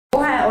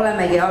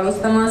olemegi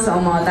alustamas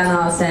oma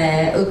tänase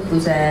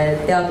õhtuse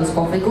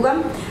teaduskohvikuga.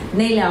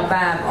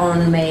 Neljapäev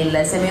on meil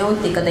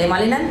semiootika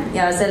teemaline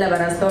ja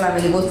sellepärast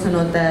olemegi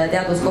kutsunud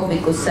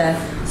teaduskohvikusse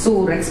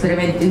Suur,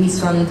 eksperiment,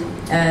 ühiskond,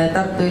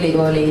 Tartu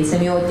Ülikooli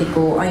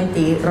semiootiku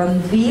Anti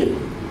Randviir,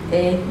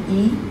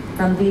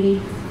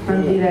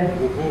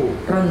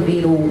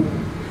 Randviiru,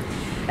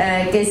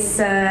 kes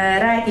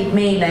räägib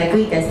meile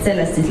kõigest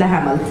sellest siis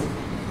lähemalt.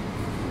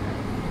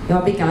 Ja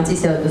ma pikemat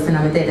sissejuhatust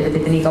enam ei tee, te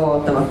peate nii kaua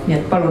ootama, nii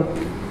et palun.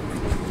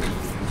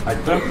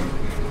 Aitäh!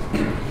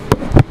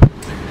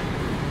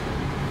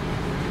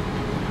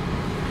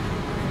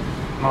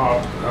 Ma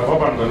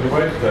vabandan juba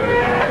ette,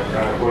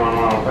 kuna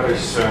ma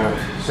päris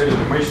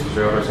sellise mõistuse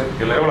juures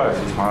hetkel ei ole,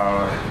 siis ma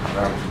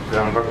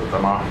pean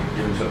kasutama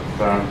ilmselt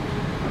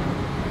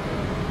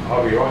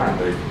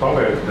abivahendeid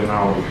paberite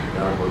näol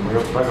ja kui mu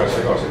jutt väga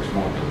segaseks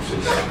muutub,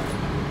 siis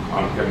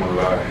andke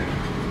mulle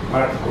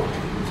märku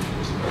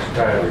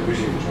käe või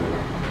küsimusega.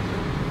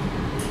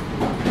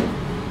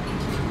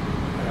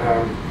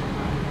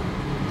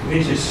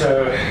 Niisiis,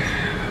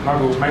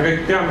 nagu me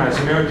kõik teame,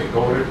 semiootika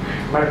uurib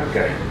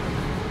märke.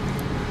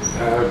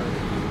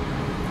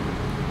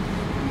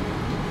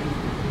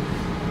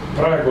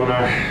 Praegune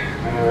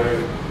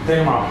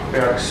teema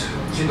peaks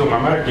siduma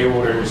märgi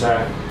uurimise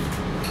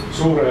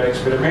suure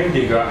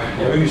eksperimendiga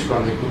ja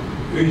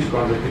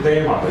ühiskondlike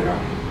teemadega.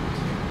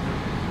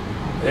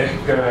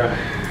 Ehk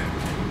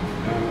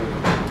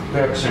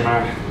peaksime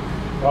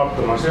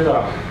vaatama seda,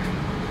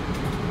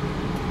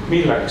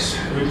 milleks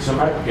üldse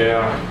märke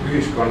ja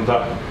ühiskonda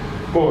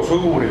koos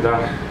uurida,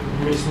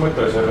 mis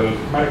mõte sellel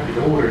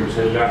märkide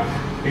uurimisel ja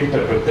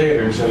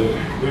interpreteerimisel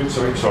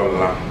üldse võiks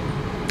olla.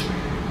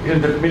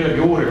 Ilmselt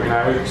millegi uurimine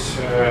võiks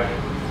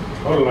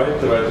olla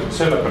ette võetud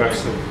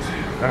sellepärast,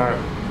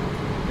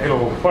 et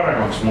elu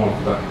paremaks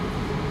muuta.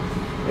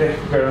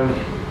 Ehk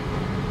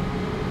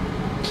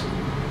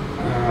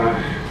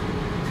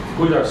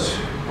kuidas,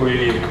 kui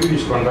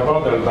ühiskonda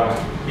vaadelda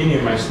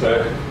inimeste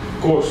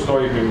koos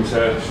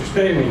toimimise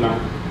süsteemina,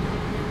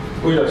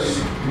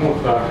 kuidas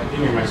muuta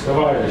inimeste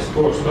vahelist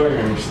koos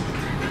toimimist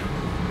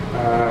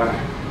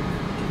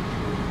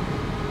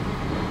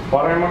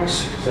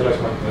paremaks,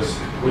 selles mõttes,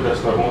 kuidas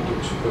ta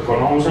muutuks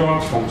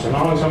ökonoomsemaks,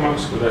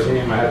 funktsionaalsemaks, kuidas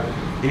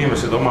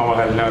inimesed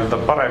omavahel nii-öelda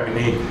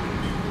paremini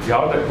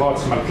ja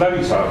adekvaatsemalt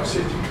läbi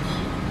saaksid.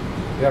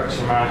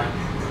 Peaksime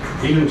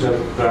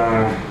ilmselt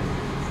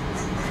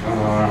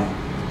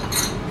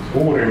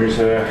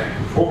uurimise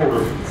puhul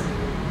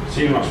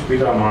silmas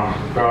pidama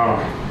ka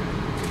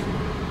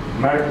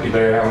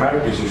märkide ja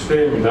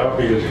märgisüsteemide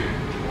abil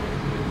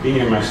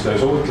inimeste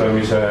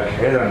suhtlemise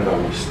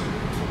edendamist.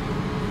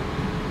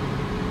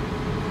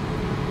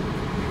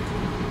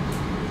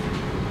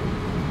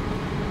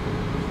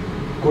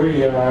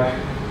 Kui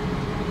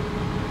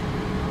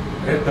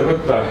ette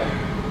võtta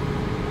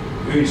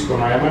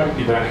ühiskonna ja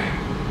märkide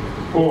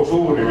koos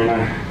uurimine,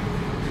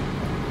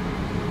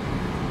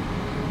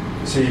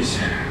 siis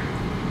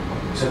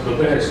seda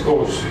tehes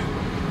koos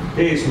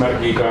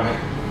eesmärgiga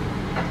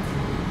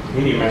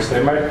inimeste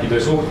ja märkide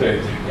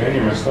suhteid ja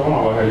inimeste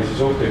omavahelisi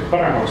suhteid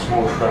paremaks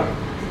muuta,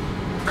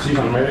 siis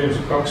on meil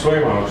ilmselt kaks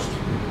võimalust.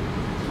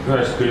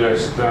 Ühest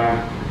küljest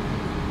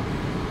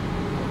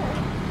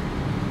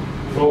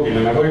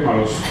loogiline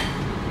võimalus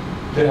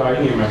teha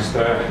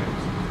inimeste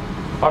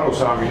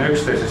arusaamine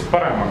üksteisest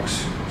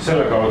paremaks,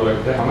 selle kaudu,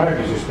 et teha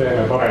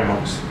märgisüsteeme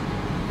paremaks,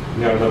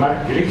 nii-öelda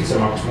märki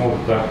lihtsamaks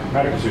muuta,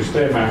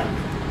 märgisüsteeme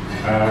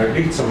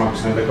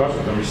lihtsamaks, nende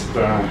kasutamist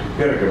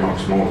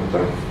kergemaks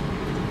muuta.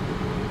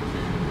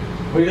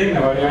 Või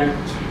teine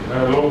variant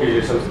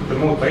loogiliselt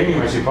muuta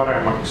inimesi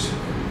paremaks,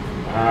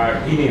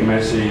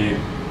 inimesi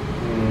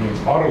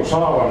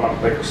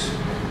arusaavamateks,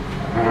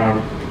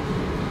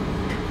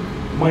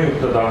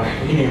 mõjutada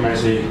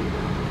inimesi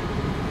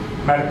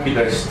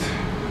märkidest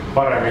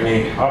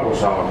paremini aru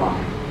saama.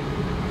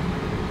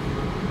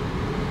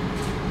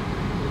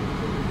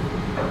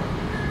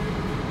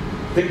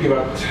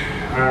 Tekivad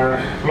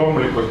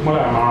loomulikult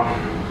mõlema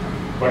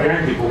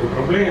variandi puhul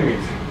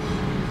probleemid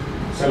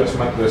selles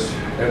mõttes,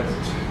 et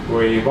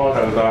kui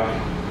vaadelda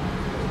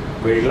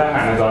või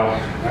läheneda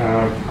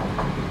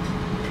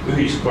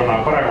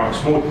ühiskonna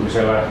paremaks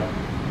muutmisele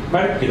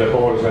märkide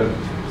poolselt,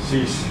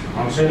 siis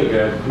on selge,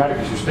 et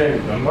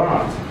märgisüsteemid on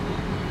vanad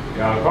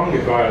ja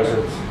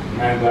kangekaelsed.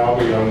 Nende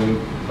abil on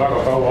väga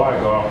kaua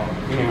aega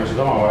inimesed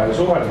omavahel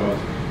suhelnud,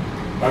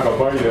 väga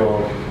palju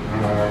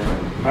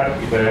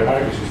märkide ja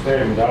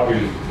märgisüsteemide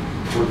abil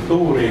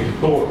kultuuri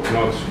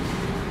tootnud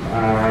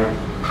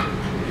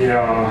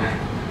ja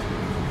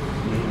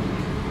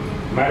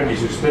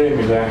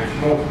märgisüsteemide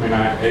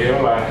muutmine ei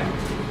ole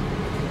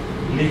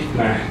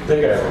lihtne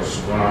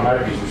tegevus, kuna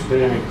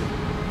märgisüsteemid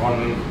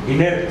on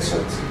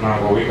inertsed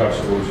nagu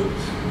igasugused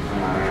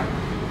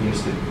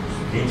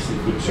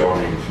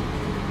institutsioonid.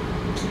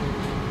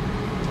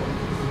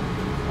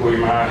 Kui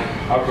me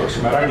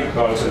hakkaksime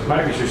radikaalselt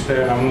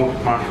märgisüsteeme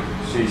muutma,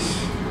 siis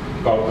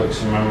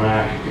kaotaksime me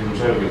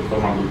ilmselgelt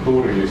oma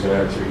kultuurilise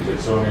ja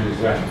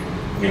tsivilisatsioonilise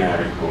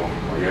mineviku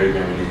või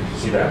õigemini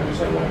sideme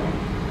sellega.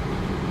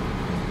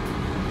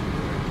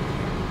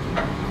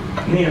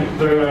 Nii et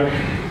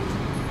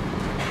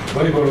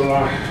võib-olla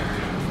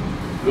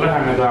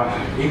läheneda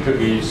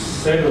ikkagi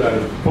sellel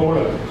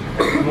poolel,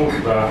 et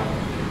muuta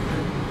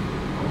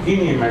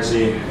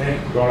inimesi,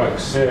 ehk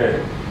oleks see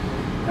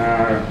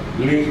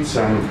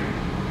lihtsam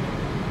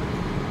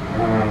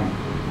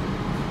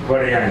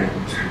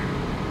variant.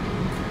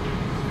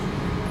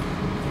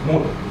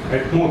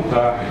 Et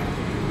muuta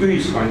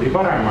ühiskondi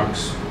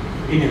paremaks,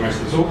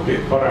 inimeste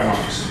suhteid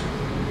paremaks,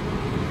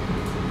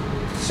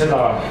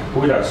 seda,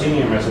 kuidas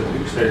inimesed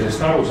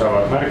üksteisest aru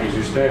saavad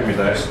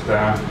märgisüsteemidest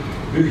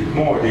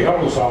ühtmoodi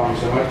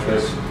arusaamise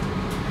mõttes,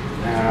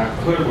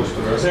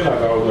 hõlbustada selle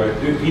kaudu,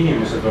 et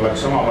inimesed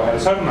oleks omavahel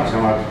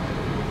sarnasemad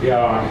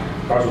ja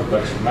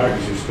kasutaksid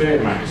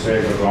märgisüsteeme,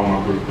 seega ka oma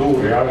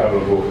kultuuri ja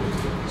ajalugu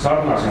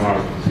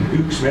sarnasemalt,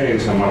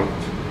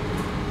 üksmeelsemalt.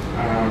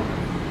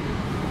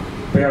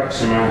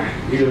 Peaksime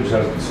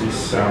ilmselt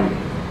siis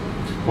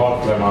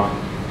vaatlema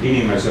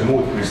inimese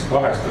muutmist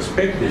kahest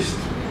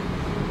aspektist.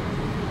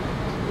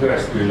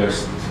 Ühest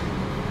küljest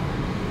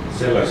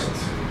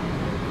sellest,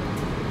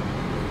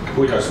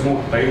 kuidas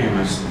muuta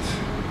inimest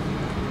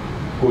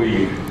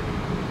kui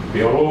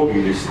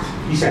bioloogilist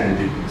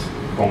isendit,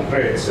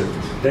 konkreetset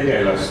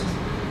tegelast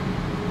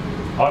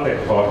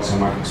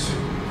adekvaatsemaks,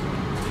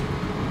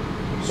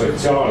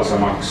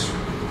 sotsiaalsemaks,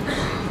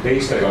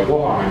 teistega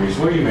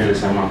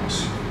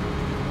kohanemisvõimelisemaks.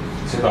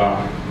 Seda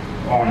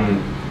on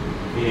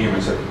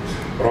inimesed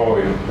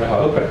proovinud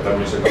teha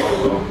õpetamise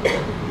kaudu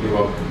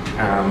juba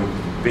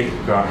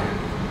pikka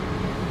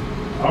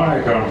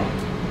aega.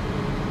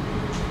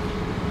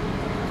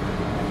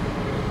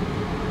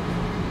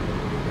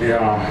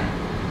 Ja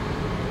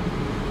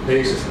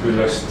teisest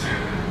küljest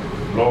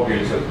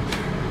loogiliselt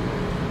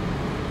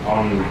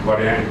on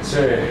variant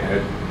see,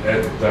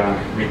 et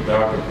mitte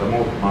hakata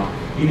muutma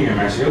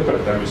inimesi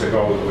õpetamise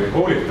kaudu või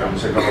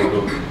koolitamise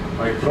kaudu,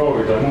 vaid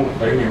proovida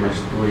muuta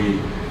inimest kui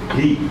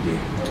liiki.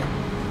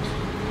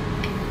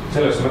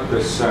 Selles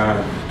mõttes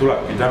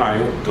tulebki täna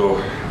juttu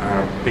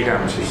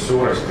pigem siis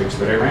suurest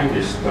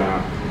eksperimendist,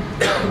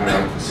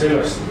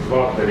 sellest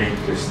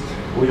vaatevinklist,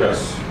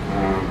 kuidas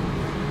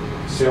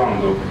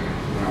seondub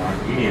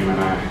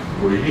inimene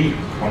kui liik,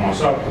 homo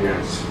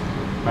sapiens,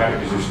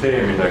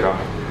 märgisüsteemidega,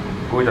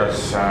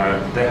 kuidas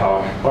teha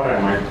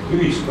paremaid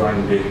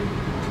ühiskondi,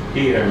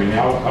 kiiremini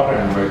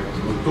arenevaid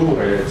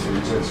kultuure ja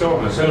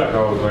tsivilisatsioone selle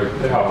kaudu,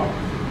 et teha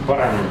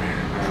parem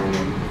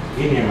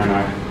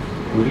inimene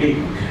kui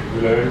liik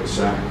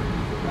üleüldse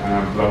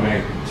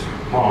planeet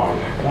Maal,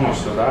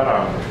 unustada ära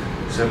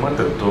see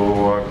mõttetu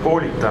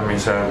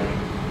koolitamise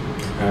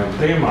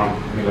teema,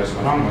 millest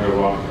on ammu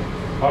juba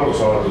aru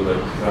saadud,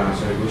 et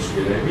see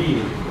kuskil ei vii,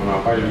 kuna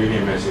palju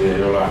inimesi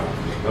ei ole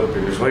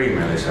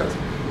õppimisvõimelised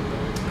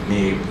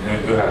nii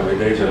ühel või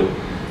teisel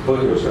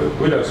põhjusel.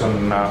 Kuidas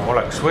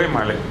oleks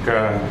võimalik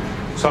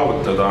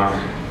saavutada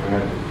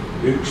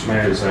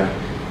üksmeelse,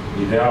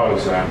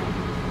 ideaalse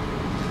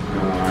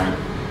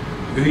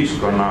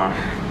ühiskonna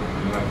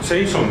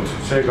seisund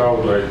see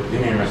kaudu, et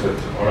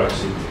inimesed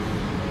oleksid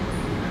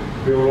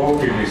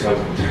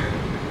bioloogiliselt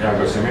ja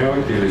ka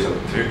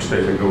semiootiliselt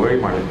üksteisega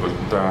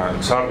võimalikult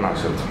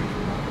sarnased.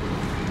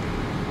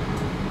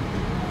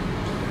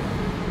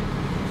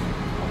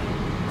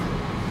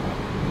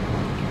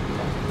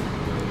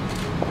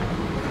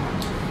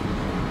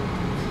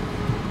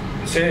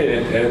 See,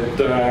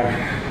 et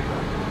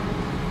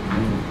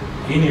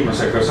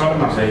inimesega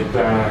sarnaseid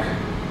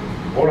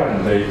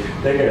olendeid,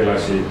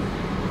 tegelasi,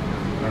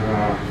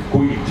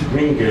 kuid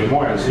mingil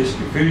moel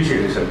siiski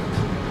füüsiliselt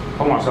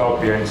homo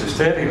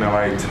sapiensist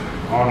erinevaid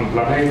on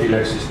planeedil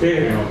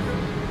eksisteerinud,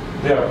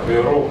 teab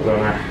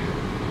eurooplane,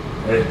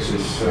 ehk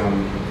siis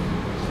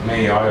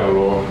meie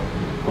ajaloo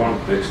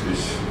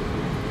kontekstis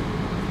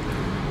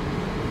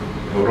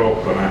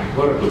eurooplane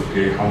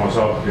võrdubki homo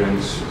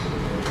sapiens,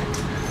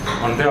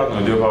 on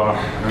teadnud juba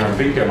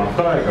pikemat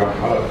aega,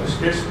 alates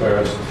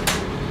keskajast,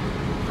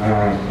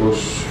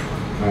 kus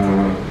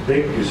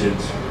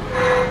tekkisid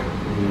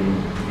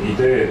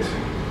ideed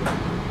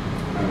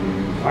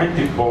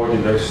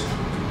antipoodidest,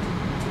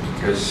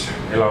 kes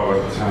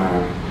elavad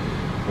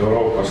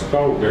Euroopast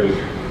kaugel,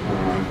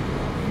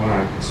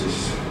 mõned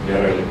siis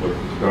järelikult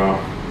ka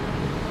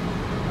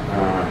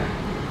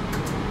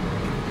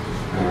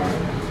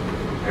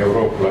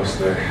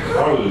eurooplaste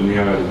all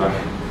nii-öelda,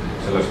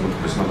 selles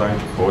mõttes nad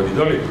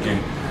antipoodid olidki,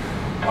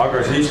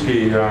 aga siiski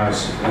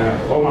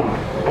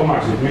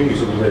omasid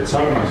mingisuguseid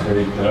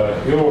sarnaseid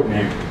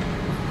jooni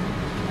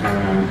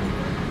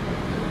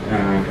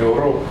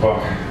Euroopa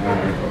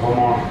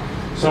homo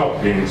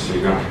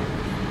sapiensiga.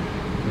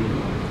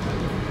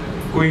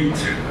 Kuid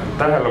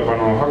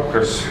tähelepanu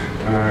hakkas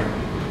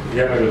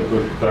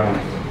järelikult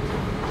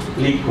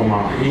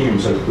liikuma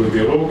inimeselt kui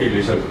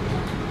bioloogiliselt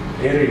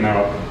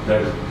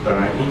erinevatelt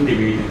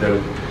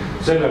indiviididelt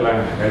sellele,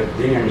 et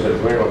inimesed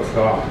võivad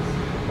ka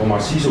oma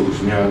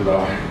sisus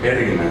nii-öelda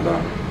erineda.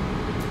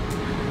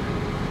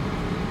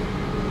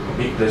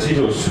 Mitte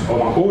sisus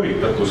oma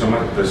koolitatuse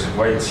mõttes,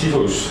 vaid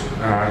sisus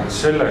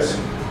selles,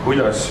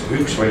 kuidas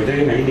üks või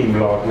teine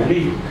inimlaadne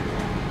liik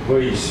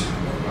võis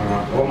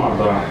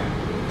omada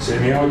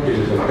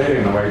semiootiliselt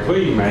erinevaid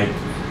võimeid,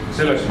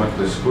 selles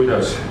mõttes,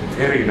 kuidas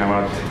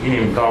erinevad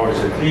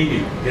inimtaolised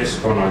liigid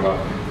keskkonnaga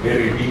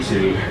eri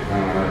viisil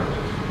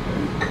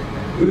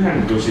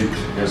ühendusid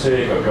ja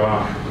seega ka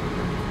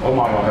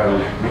omavahel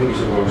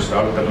mingisuguste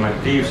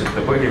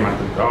alternatiivsete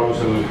põhimõtete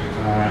alusel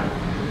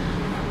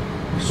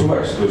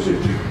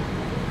suhestusid.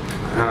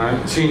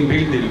 Siin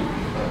pildil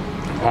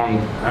on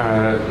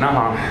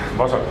näha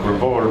vasakul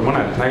pool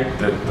mõned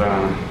näited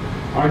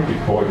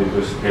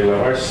antipoodidest, kelle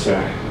rasse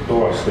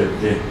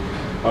tuvastati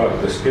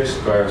alates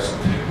keskajast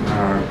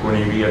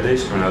kuni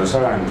 15.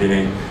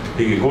 sajandini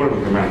ligi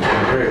 30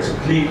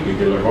 konkreetset liiki,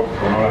 kelle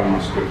kohta on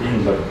olemas ka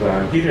kindlad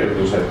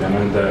kirjeldused ja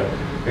nende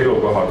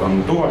elukohad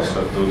on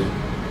tuvastatud.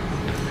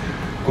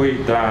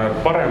 Kuid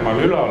paremal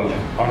ülal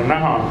on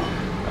näha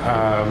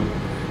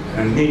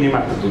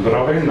niinimetatud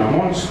Ravenna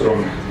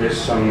monstrum,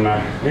 kes on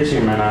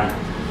esimene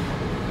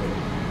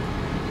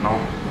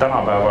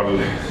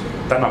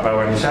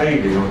tänapäevani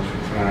säilinud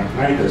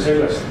näide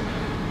sellest,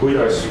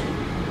 kuidas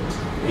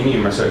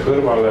inimese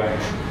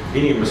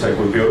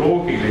kui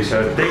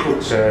bioloogilise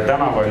tegutseja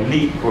tänaval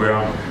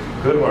liikuja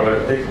kõrvale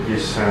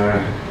tekkis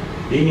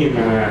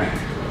inimene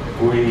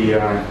kui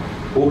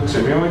puht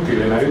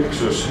semiootiline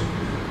üksus,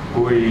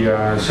 kui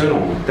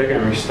sõnum.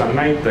 Tegemist on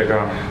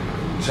näitega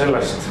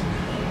sellest,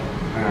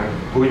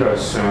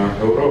 kuidas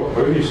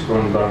Euroopa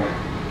ühiskonda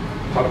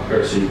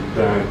hakkasid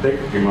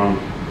tekkima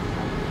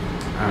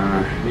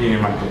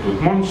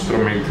niinimetatud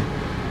monstrumid.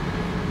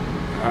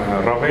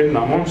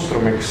 Ravenna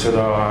monstrumiks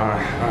seda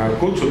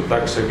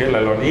kutsutakse,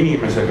 kellel on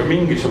inimesega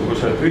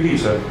mingisugused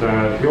ühised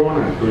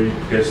jooned, kuid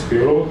kes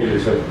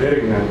bioloogiliselt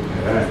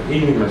erineb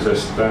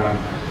inimesest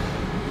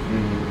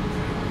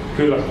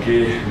küllaltki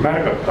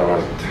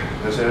märgatavalt.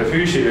 Ja see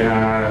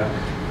füüsiline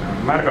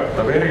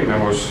märgatav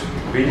erinevus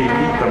pidi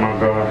viitama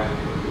ka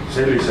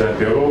sellise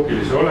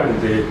bioloogilise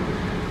olendi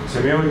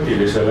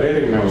semiootilisele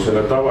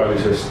erinevusele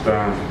tavalisest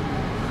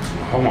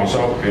homo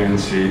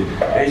sapiensi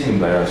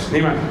esindajast.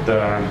 Nimelt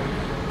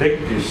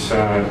tekkis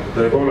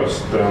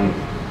tõepoolest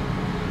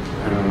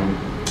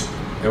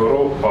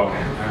Euroopa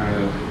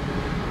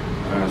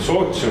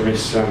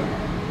sootsiumisse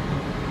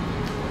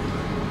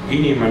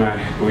inimene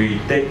kui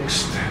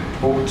tekst,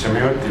 puht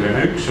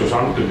semiootiline üksus.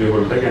 Antud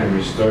juhul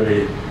tegemist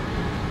oli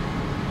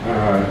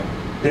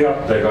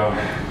teatega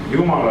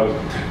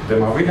Jumalalt,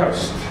 tema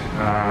vihast,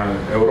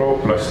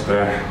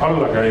 eurooplaste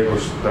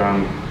allakäigust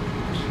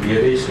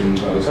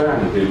 15.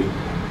 sajandil,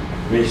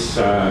 mis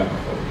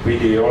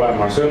pidi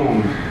olema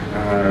sõnum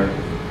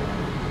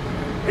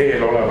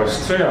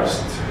eelolevast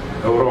sõjast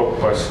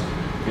Euroopas,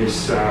 mis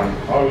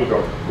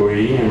algab, kui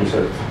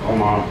inimesed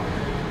oma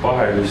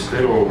vahelist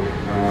elu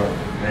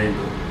ei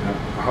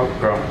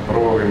hakka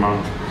proovima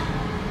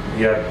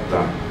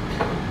jätta.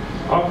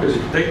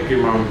 Hakkasid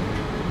tekkima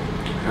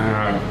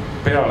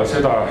peale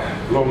seda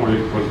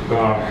loomulikult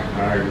ka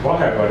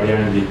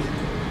vahevariandid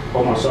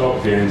homo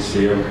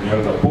sapiensi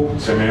nii-öelda puht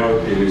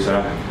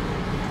semiootilise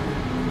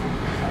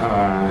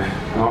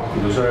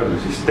kuidas öelda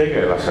siis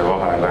tegelase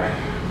vahele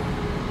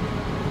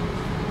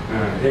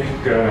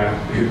ehk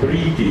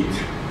hübriidid.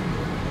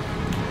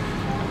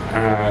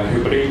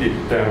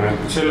 Hübriidid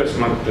selles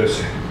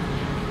mõttes,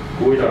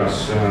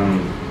 kuidas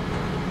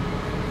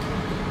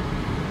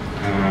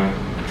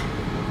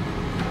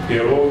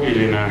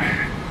bioloogiline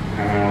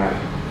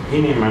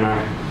inimene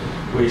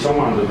võis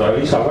omandada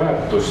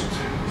lisaväärtust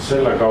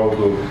selle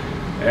kaudu,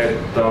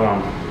 et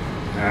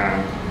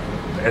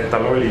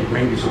tal olid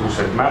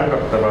mingisugused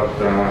märgatavad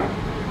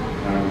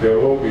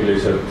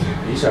bioloogilised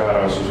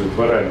iseärasused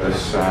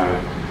võrreldes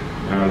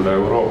nii-öelda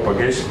Euroopa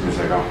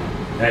keskmisega.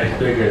 Ehk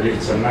kõige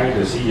lihtsam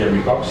näide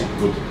siiami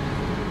kaksikud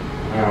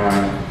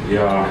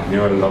ja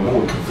nii-öelda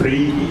muud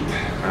friigid.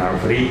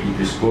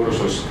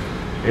 Friigidiskursus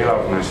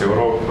elavnes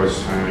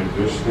Euroopas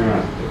just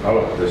nimelt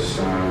alates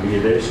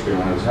 15.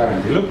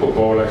 sajandi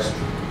lõpupoolest.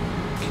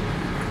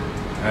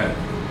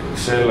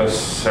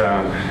 Selles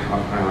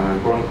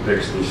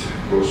kontekstis,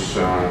 kus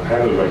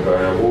hälvega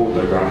ja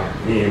puudega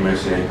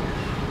inimesi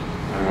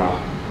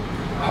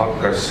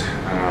hakkas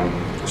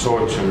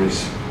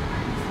sootsiumis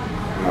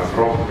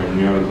rohkem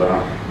nii-öelda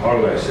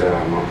alles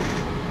jääma.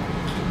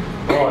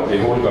 Paadi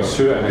hulgas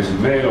süvenesid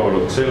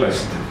meeleolud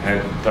sellest,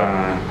 et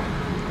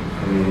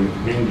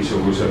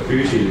mingisuguse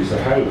füüsilise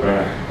hälve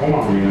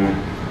omamine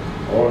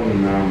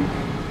on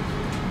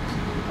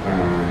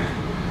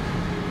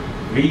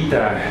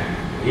viide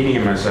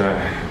inimese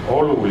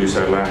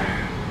olulisele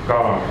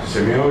ka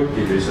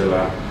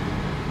semiootilisele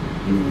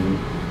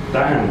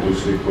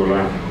tähenduslikule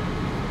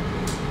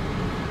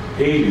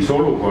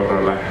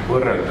eelisolukorrale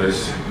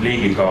võrreldes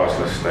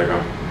liigikaaslastega.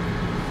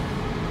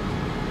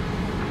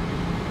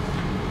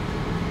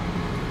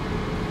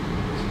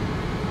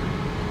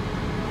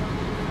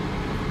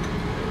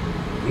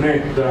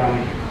 Need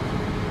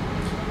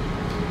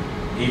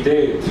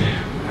ideed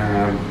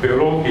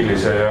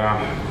bioloogilise ja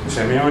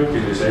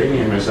semiootilise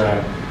inimese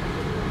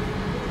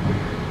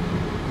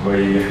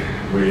või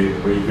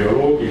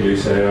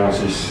bioloogilise ja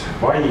siis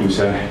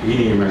vaimse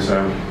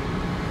inimese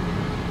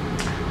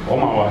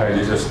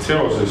omavahelisest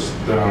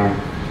seosest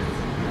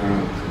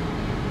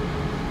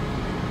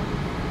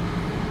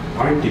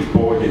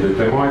antipoodide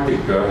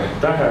temaatika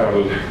tähe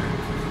all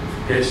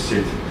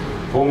kestsid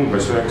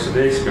umbes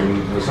 19.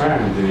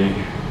 sajandini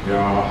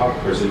ja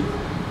hakkasid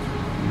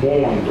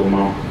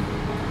moonduma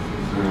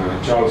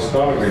Charles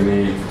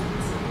Darwini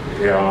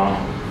ja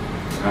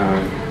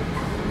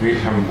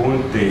Wilhelm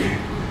Wundti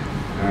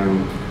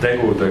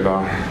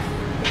tegudega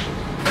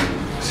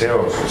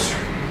seoses.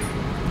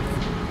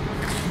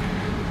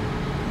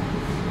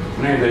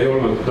 Need ei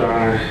olnud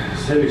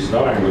sellised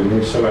arengud,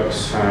 mis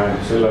oleks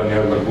selle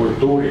nii-öelda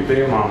kultuuri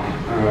teema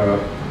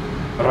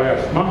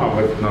rajalt maha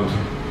võtnud,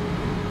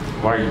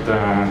 vaid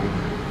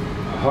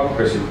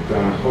hakkasid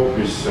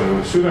hoopis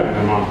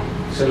süvenema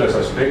selles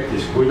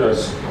aspektis,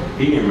 kuidas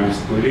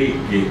inimest kui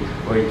liiki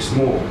võiks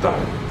muuta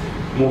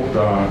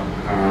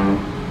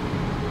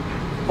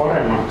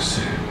paremaks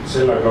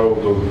selle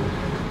kaudu,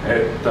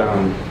 et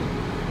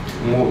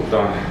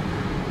muuta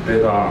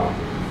teda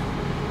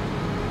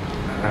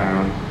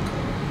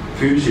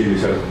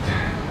füüsiliselt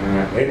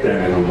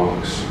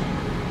edenenumaks.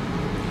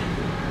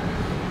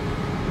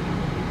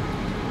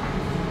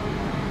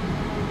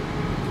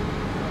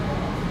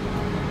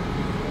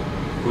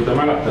 Kui te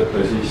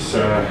mäletate, siis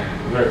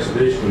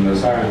 19.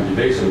 sajandi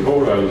teisel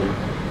poolel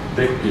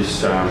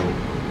tekkis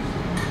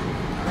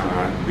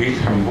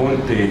Wilhelm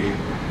Wundti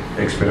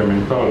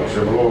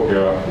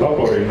eksperimentaalpsühholoogia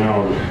labori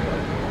näol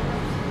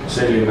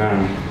selline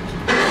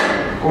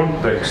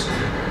kontekst,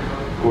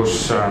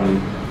 kus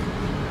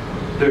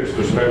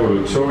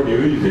tööstusrevolutsiooni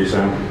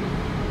üldise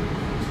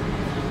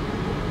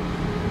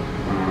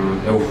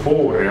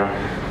eufooria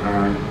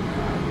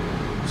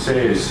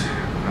sees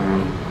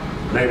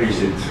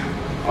levisid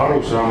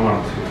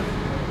arusaamad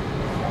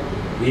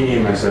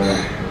inimese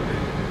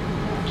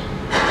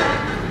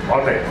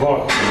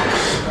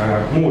adekvaatsemaks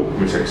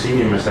muutmiseks,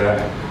 inimese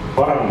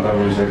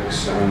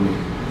parandamiseks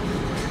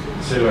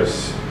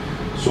selles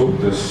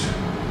suhtes,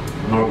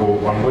 nagu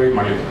on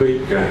võimalik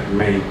kõike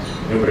meid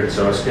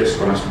ümbritsevas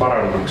keskkonnas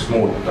paremaks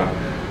muuta.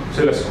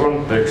 Selles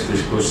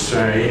kontekstis, kus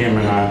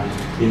inimene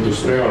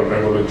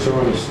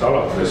industriaalrevolutsioonist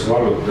alates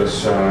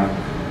vallutas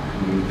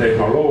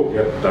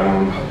tehnoloogiat,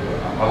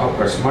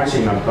 hakkas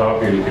masinate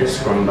abil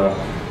keskkonda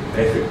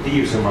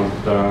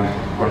efektiivsemalt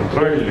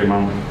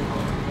kontrollima,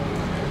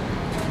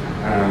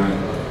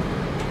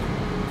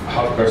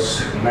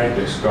 hakkas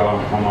näiteks ka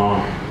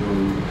oma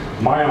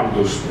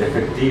majandust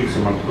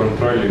efektiivsemalt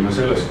kontrollima.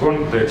 Selles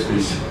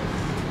kontekstis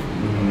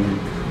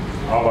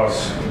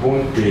avas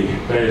Wundti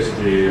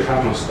täiesti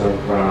hämmastav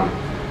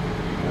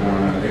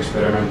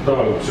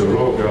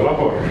eksperimentaalpsühholoogia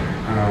labor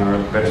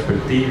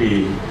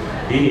perspektiivi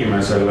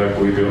inimesele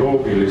kui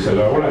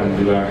bioloogilisele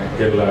olendile,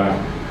 kelle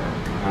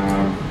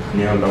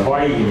nii-öelda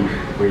vaim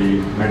või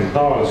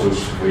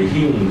mentaalsus või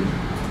hing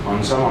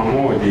on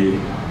samamoodi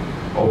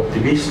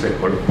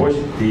optimistlikult,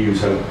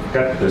 positiivselt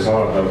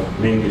kättesaadav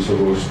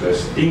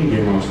mingisugustes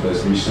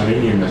tingimustes, mis on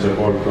inimese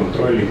poolt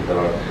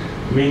kontrollitavad.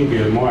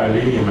 Mingil moel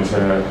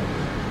inimese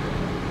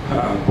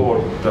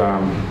poolt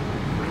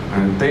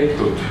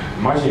tehtud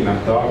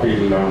masinate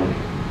abil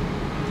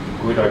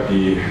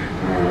kuidagi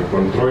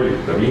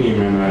kontrollitav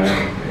inimene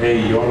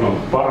ei olnud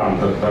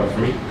parandatav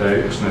mitte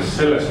üksnes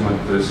selles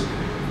mõttes,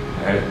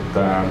 et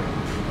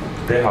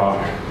teha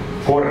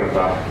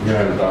korda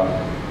nii-öelda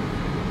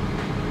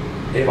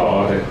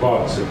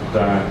ebaadekvaatset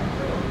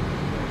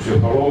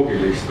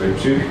psühholoogilist või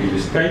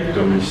psüühilist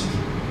käitumist.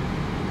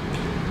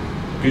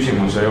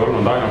 Küsimus ei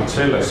olnud ainult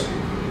selles,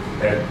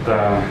 et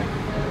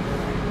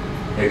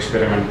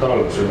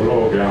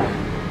eksperimentaalpsühholoogia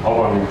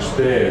avanuks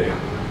tee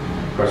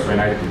kas või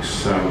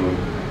näiteks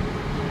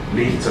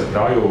lihtsate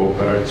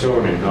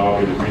ajuoperatsioonide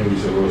abil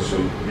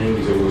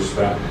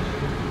mingisuguste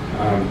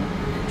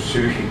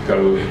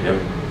psüühikal ja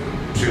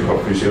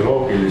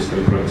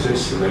psühhofüsioloogilistel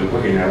protsessidel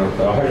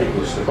põhinevate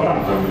haiguste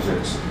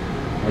parandamiseks,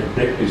 vaid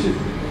tekkisid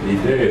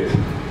ideed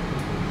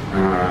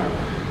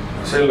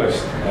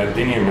sellest, et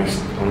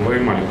inimest on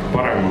võimalik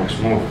paremaks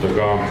muuta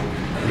ka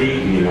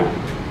liigina.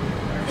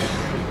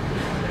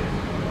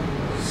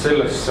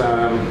 Selles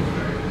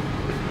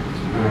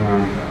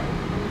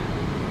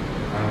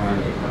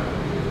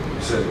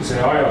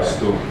see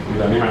ajastu,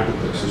 mida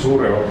nimetatakse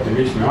suure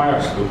optimismi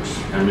ajastuks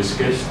ja mis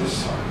kestis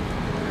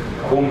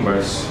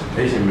umbes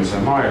esimese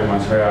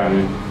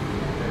maailmasõjani,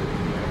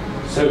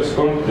 selles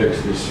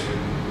kontekstis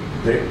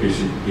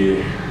tekkisidki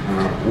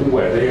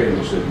uued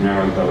eeldused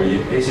nii-öelda või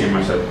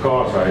esimesed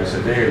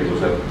kaasaegsed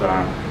eeldused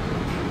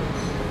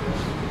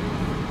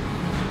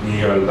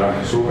nii-öelda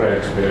suure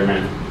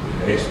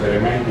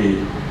eksperimendi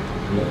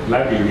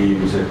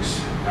läbiviimiseks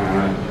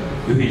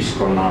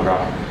ühiskonnaga,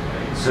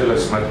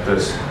 selles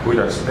mõttes,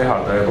 kuidas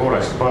teha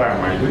tõepoolest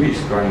paremaid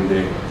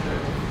ühiskondi,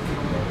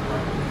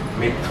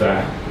 mitte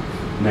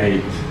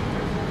neid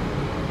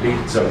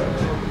lihtsalt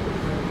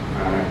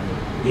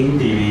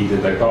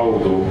indiviidide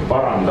kaudu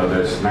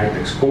parandades,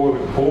 näiteks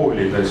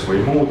koolides või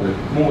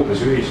muudes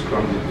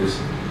ühiskondlikes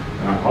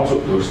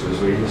asutustes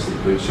või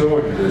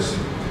institutsioonides,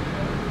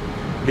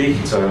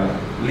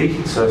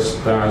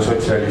 lihtsast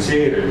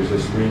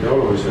sotsialiseerimisest mingi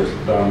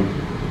oluliselt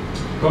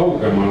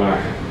kaugemale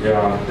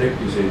ja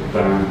tekkisid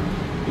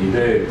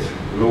ideed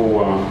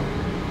luua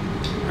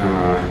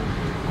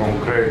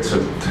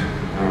konkreetselt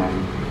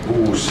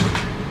uus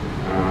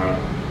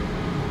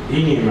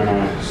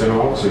inimene sõna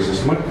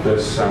otseses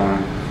mõttes,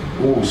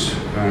 uus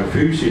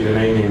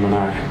füüsiline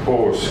inimene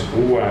koos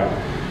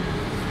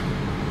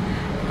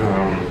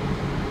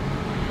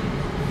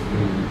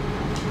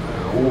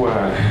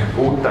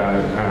uute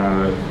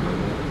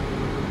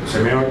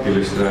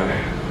semiootiliste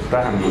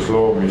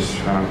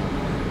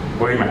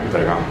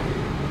tähendusloomisvõimetega.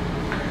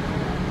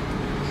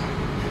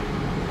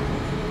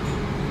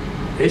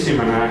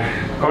 Esimene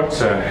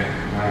katse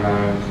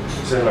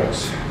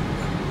selleks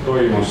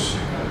toimus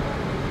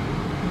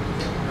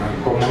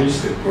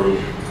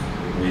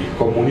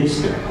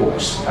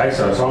kommunistlikuks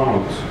äsja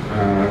saanud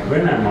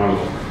Venemaal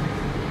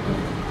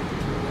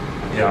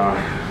ja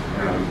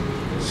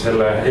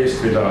selle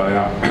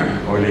eestvedaja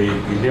oli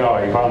Ilja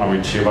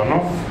Ivanovitš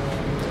Ivanov,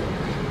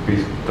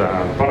 pilt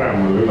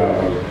paremal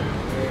üleval,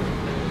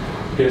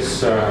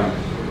 kes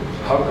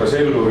hakkas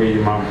ellu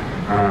viima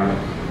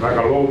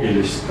väga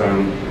loogilist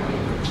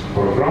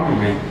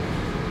programmi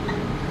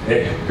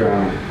ehk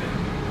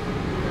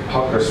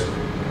hakkas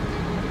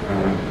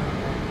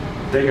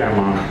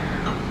tegema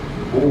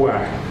uue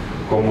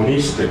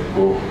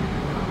kommunistliku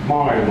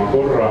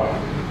maailmakorra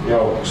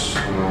jaoks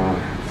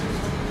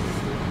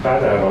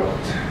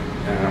pädevat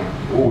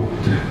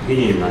uut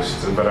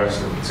inimest,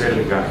 seepärast et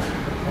selge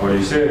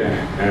oli see,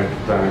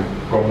 et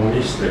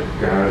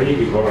kommunistlik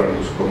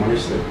riigikorraldus,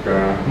 kommunistlik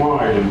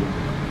maailm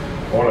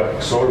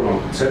oleks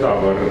olnud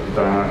sedavõrd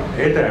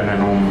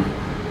edenenum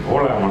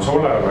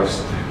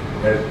olemasolevast,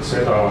 et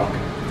seda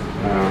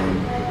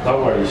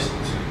tavalist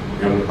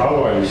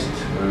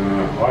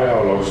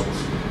ajaloost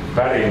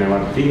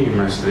pärinevat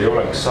inimest ei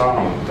oleks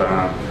saanud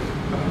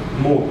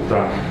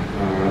muuta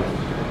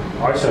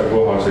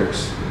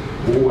asjakohaseks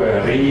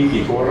uue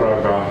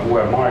riigikorraga,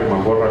 uue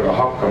maailmakorraga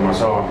hakkama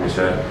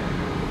saamise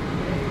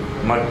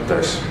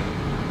mõttes.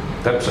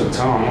 Täpselt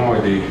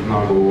samamoodi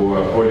nagu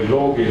oli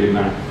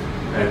loogiline,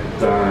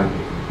 et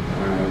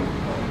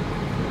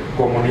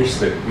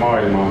kommunistlik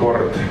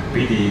maailmakord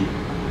pidi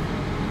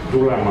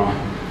tulema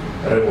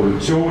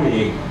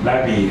revolutsiooni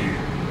läbi.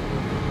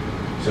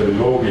 See oli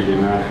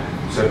loogiline,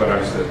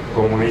 seepärast, et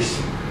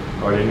kommunism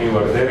oli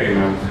niivõrd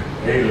erinev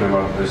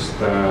eelnevatest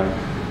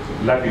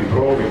läbi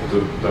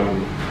proovitud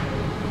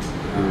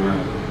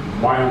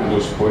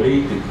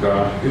majanduspoliitika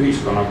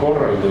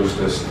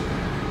ühiskonnakorraldustest,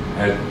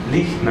 et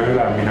lihtne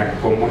üleminek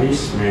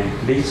kommunismi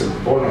lihtsalt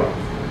polnud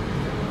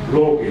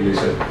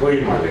loogiliselt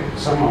võimalik.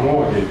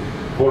 Samamoodi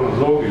polnud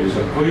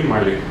loogiliselt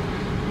võimalik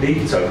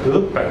lihtsalt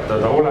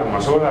õpetada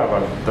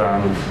olemasolevat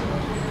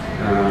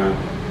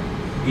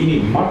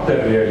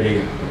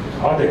inimmaterjali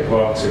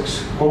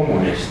adekvaatseks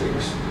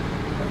kommunistiks.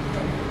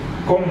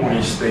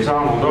 Kommunist ei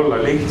saanud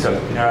olla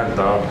lihtsalt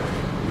nii-öelda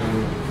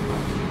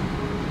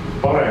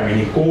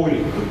paremini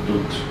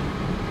koolitatud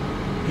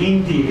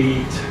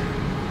indiviid,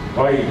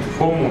 vaid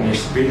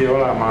kommunist pidi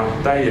olema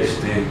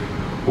täiesti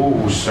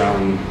uus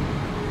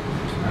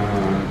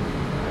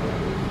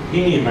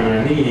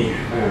inimene nii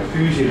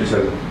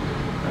füüsiliselt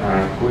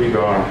kui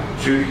ka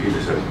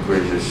psüühiliselt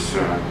või siis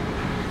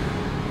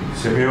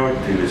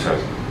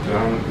semiootiliselt.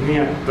 Nii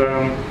et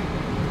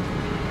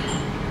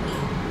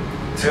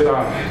seda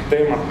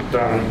teemat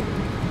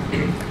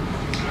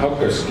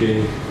hakkaski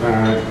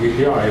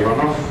Ilja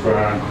Ivanov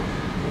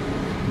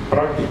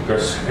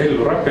praktikas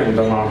ellu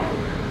rakendama,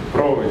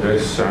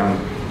 proovides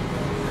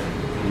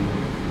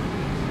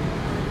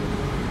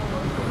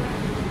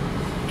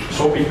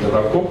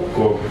sobitada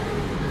kokku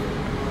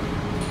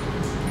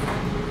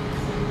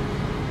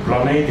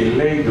planeedil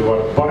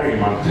leiduvad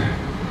parimad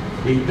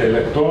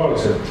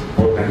intellektuaalsed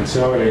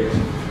potentsiaalid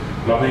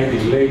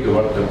planeedil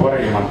leiduvate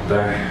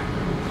parimate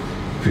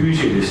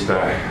füüsiliste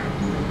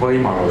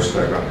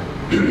võimalustega.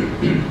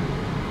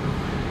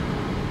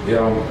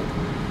 Ja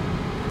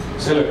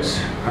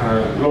selleks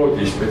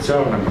loodi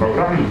spetsiaalne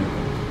programm,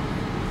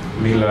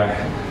 mille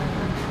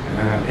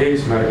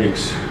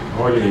eesmärgiks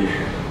oli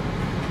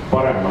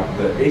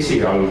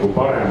esialgu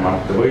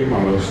paremate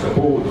võimaluste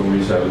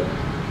puudumisel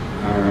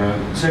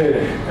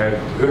see, et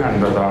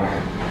ühendada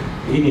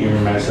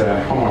inimese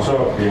homo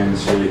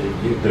sapiensi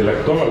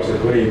intellektuaalsed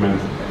võimed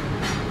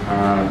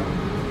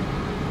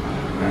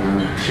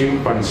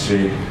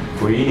šimpansi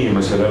kui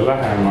inimesele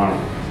lähema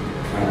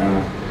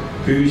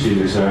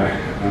füüsilise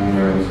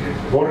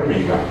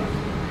vormiga,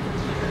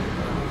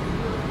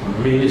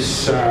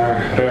 mis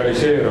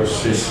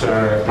realiseerus siis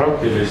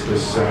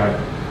praktilistes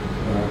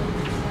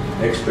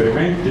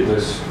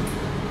eksperimentides,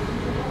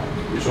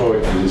 kui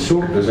sooviti siis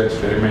suurtes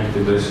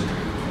eksperimentides,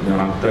 ja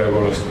nad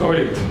tõepoolest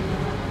olid,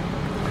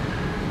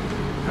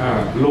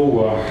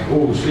 luua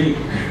uus liik,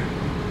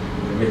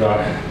 mida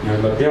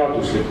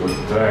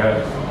teaduslikult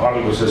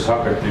alguses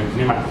hakati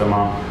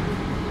nimetama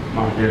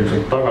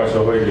ilmselt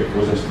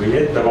tagasihoidlikkusest või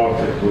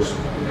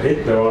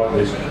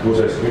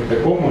ettevaatlikkusest, mitte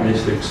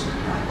kommunistiks,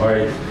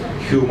 vaid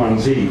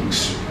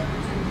humanziiks.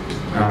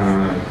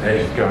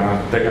 Ehk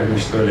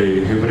tegemist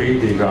oli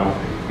hübriidiga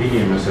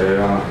inimese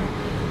ja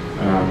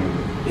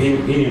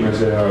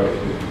inimese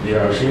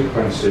ja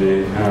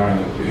šimpansi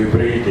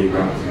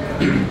hübriidiga,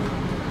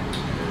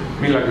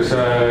 millega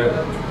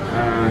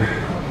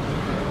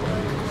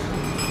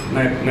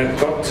need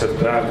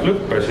katsed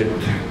lõppesid,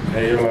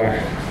 ei ole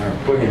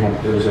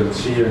põhimõtteliselt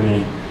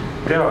siiani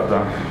teada.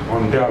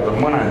 On teada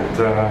mõned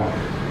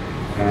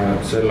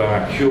selle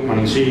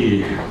Human Z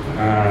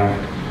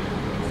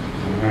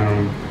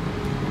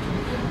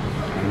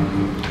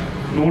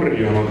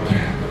nurjunud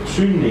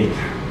sünnid,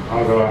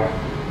 aga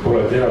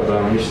pole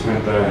teada, mis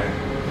nende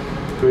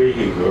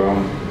kõigiga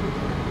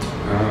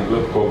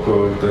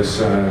lõppkokkuvõttes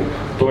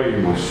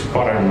toimus.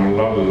 Paremal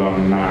all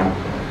on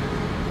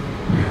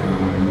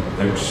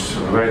üks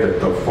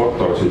väidetav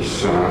foto siis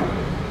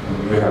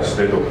ühest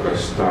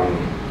edukast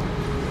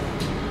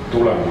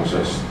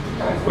tulemusest.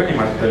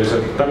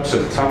 Põhimõtteliselt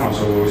täpselt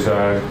samasuguse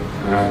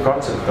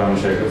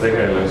katsetamisega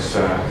tegeles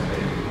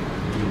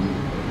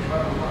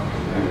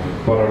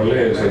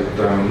paralleelselt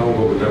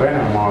Nõukogude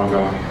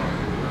Venemaaga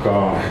ka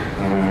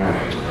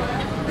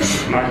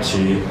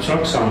natsi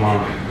Saksamaa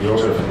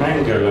Josef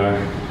Mengele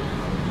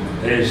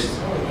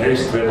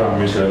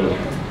eestvedamisel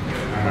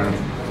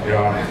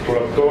ja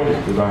tuleb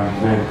toonitada,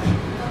 need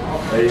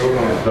ei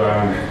olnud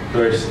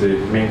tõesti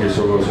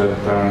mingisugused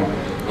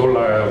tolle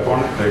aja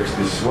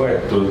kontekstis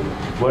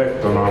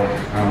võetuna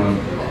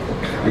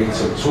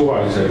lihtsalt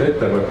suvalised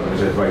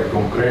ettevõtmised, vaid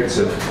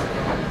konkreetsed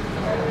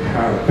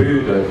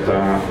püüded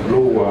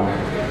luua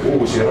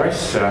uusi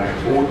rasse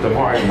uute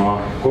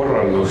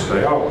maailmakorralduste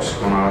jaoks,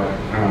 kuna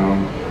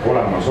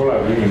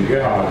olemasolev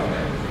inimkeha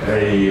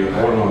ei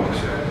olnud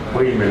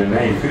võimeline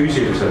ei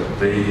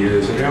füüsiliselt, ei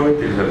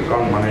semiootiliselt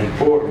kandma neid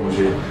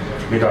koormusi,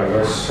 mida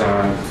kas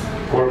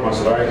kolmas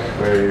Reich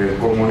või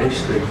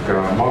kommunistlik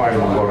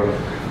maailmakord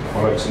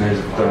oleks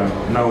neilt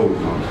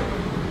nõudnud.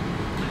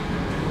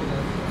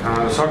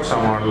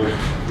 Saksamaal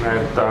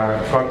need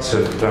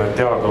katsed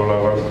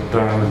teadaolevalt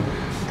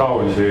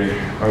taolisi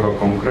väga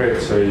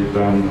konkreetseid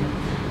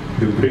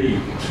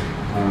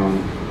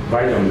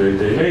hübriidväljundeid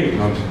ei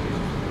leidnud,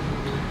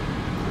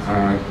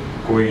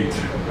 kuid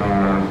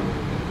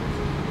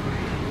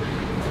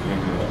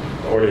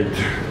olid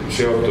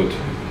seotud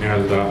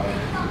nii-öelda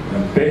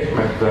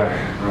pehmete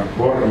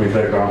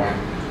vormidega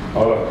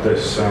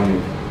alates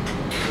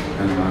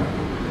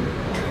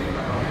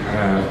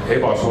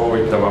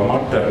ebasoovitava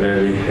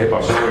materjali,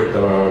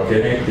 ebasoovitava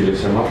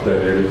geneetilise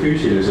materjali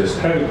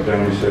füüsilisest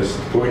hävitamisest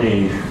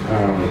kuni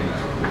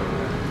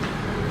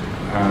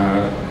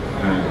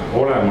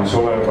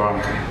olemasoleva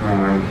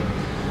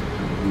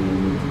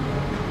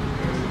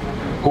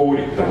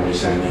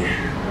koolitamiseni.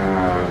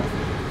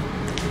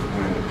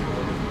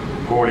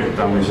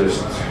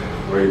 Koolitamisest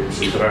võib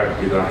siis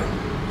rääkida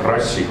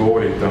rassi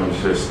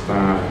koolitamisest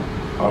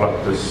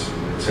alates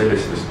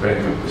sellistest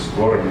pehmetest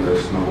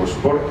vormidest nagu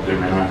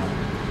sportlimine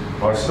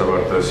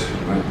vastavates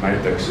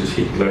näiteks siis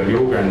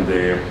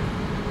Hitlerjugendi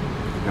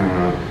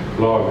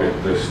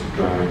laagritest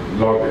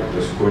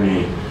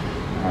kuni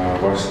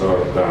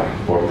vastavate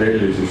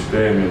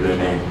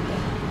bordellisüsteemideni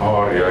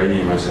aaria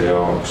inimese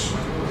jaoks.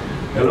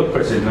 Ja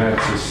lõppesid need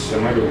siis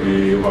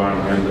muidugi juba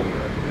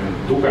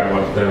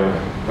tugevate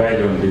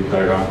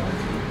väljunditega,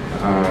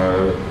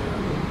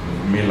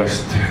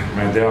 millest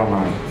me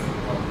teame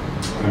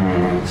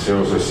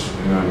seoses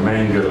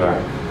Mengele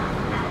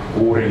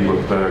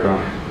uuringutega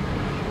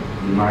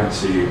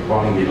natsi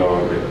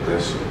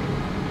vangilaagrites.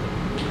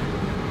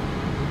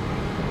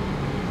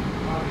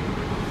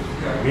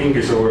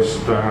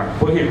 Mingisugust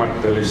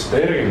põhimõttelist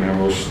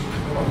erinevust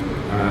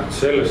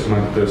selles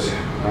mõttes,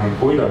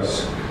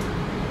 kuidas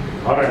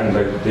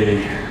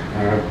arendati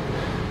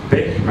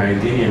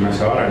pehmeid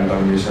inimese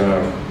arendamise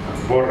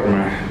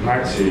vorme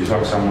natsi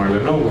Saksamaal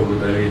ja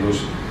Nõukogude Liidus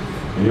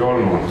ei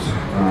olnud,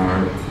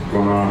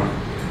 kuna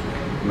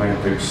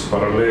näiteks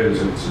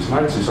paralleelselt siis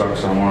natsi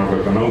Saksamaaga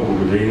ka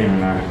Nõukogude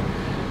inimene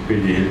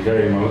pidi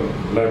käima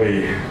läbi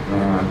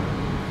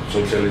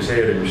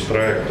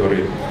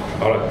sotsialiseerimistrajektoori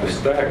alates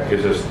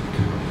tähekesest,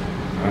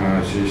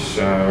 siis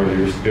oli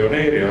vist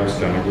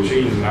pioneeriaasta, nagu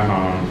siin näha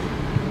on,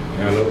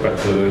 ja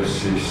lõpetades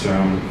siis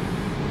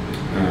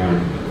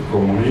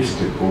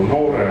kommunistliku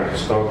noore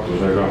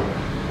staatusega,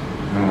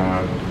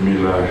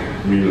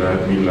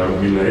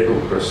 mille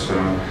edukas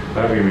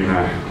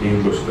läbimine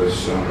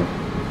kindlustas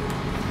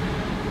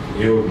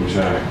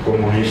jõudmise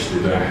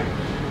kommunistide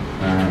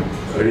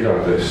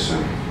ridadesse.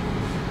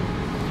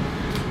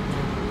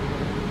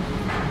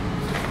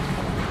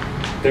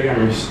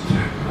 Tegemist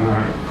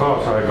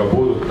kaasaega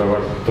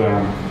puudutavalt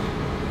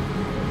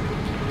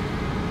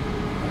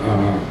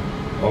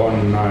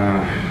on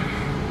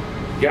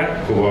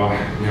jätkuva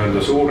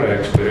nii-öelda suure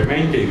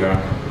eksperimendiga,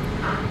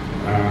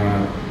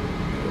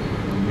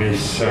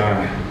 mis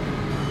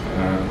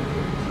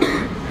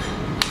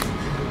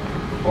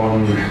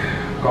on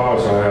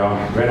kaasaja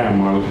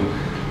Venemaal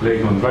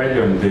leidnud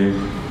väljundi,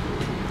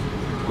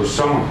 kus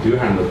samuti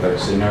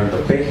ühendatakse nii-öelda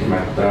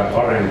pehmete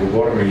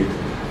arenguvormid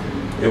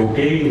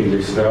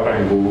eugeeniliste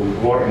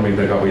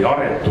arenguvormidega või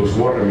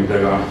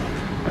aretusvormidega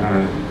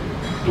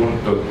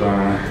tuntud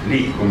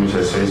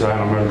liikumises, ei saa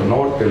enam öelda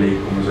noorte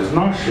liikumises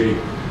AHHAA,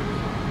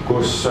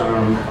 kus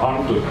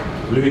antud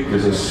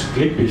lühikeses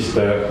klipis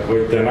te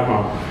võite näha,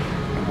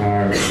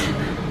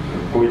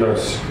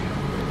 kuidas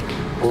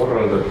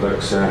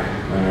korraldatakse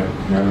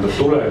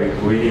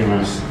tuleviku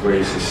inimest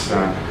või siis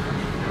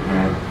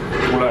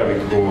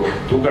tuleviku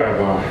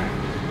tugeva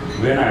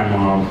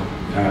Venemaa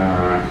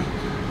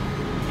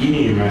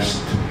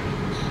inimest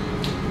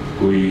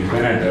kui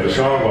Vene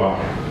država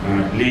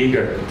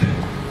liiget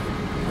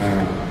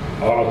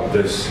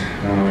alates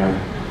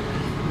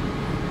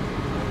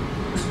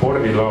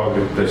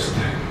spordilaagritest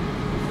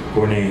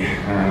kuni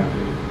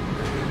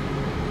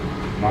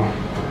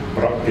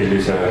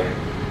praktilise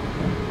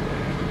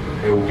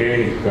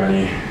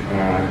eugeenikani,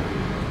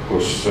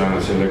 kus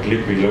selle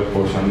klipi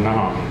lõpus on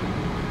näha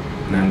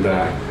nende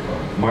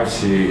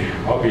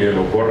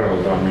massiabielu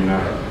korraldamine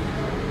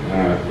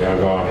ja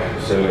ka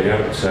selle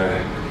järgse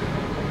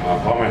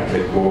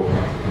ametliku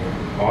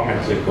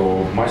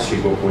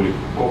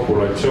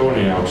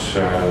massikopulatsiooni jaoks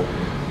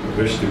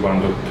püsti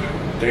pandud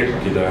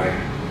telkide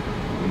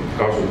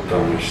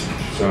kasutamist.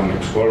 See on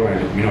üks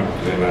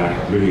 30-minutiline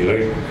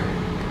lühilõik.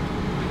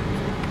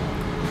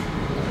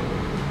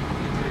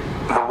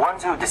 The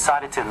ones who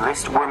decided to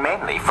enlist were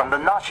mainly from the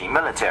Nazi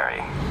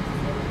military.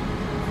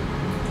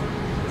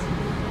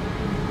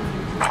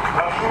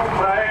 Прошу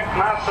проект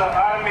 «Наша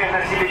армия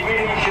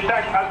населения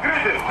считать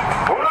открытым».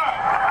 Ура!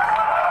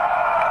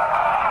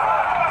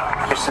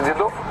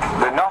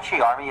 The Nazi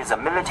Army is a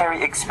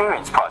military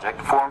experience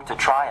project formed to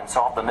try and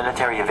solve the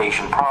military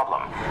evasion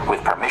problem.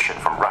 With permission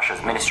from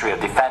Russia's Ministry of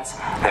Defense,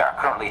 there are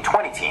currently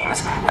 20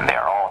 teams, and they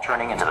are all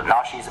turning into the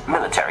Nazis'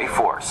 military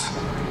force.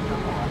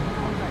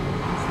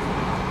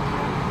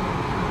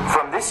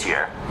 From this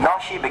year,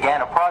 Nashi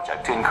began a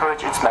project to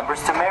encourage its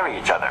members to marry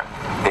each other.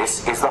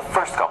 This is the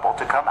first couple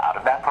to come out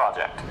of that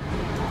project.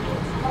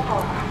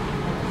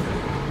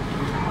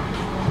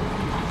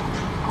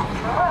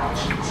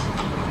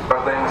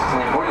 Рождаемости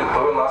не будет,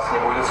 то у нас не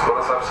будет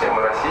скоро совсем.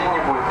 И России не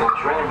будет, и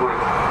ничего не будет.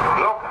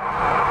 Жалко.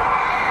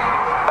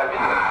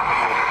 Обидно.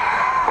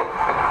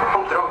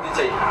 3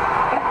 детей.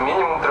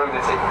 Минимум 3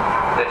 детей,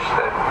 я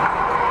считаю.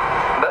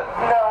 Да?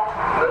 Да.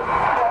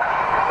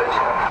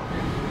 Точно.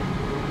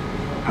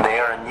 They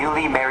are a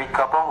newly married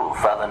couple who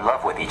fell in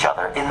love with each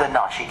other in the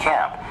Nashi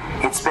camp.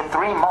 It's been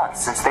 3 months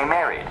since they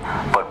married,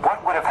 but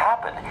what would have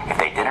happened if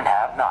they didn't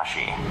have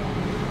Nashi?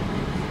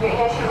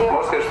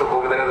 Можно сказать, что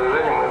благодаря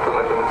движению мы это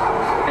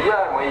наконец-то.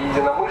 Я, мои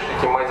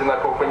единомышленники, мы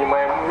одинаково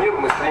понимаем мир,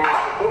 мы стремимся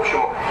к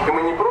общему, и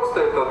мы не просто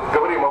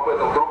говорим об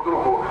этом друг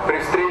другу при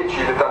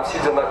встрече или там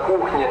сидя на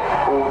кухне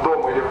у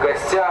дома или в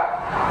гостях,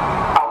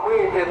 а мы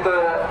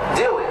это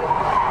делаем.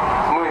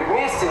 Мы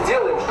вместе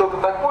делаем что-то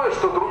такое,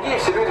 что другие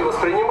все люди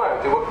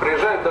воспринимают. И вот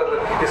приезжают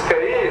даже из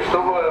Кореи,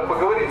 чтобы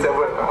поговорить об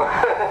этом.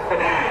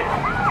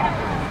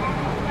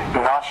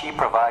 Nashi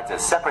provides a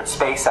separate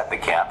space at the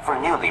camp for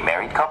newly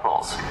married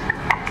couples.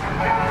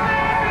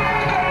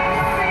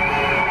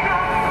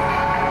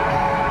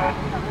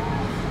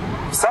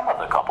 Some of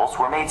the couples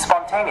were made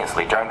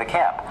spontaneously during the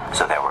camp,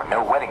 so there were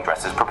no wedding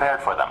dresses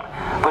prepared for them.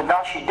 But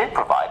Nashi did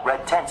provide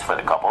red tents for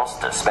the couples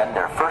to spend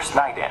their first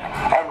night in,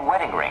 and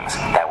wedding rings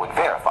that would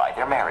verify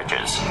their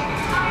marriages.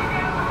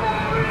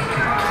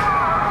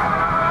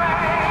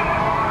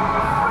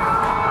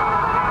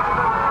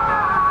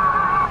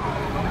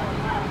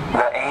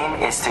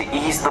 Is to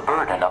ease the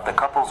burden of the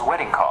couple's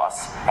wedding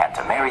costs and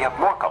to marry up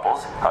more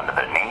couples under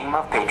the name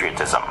of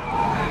patriotism.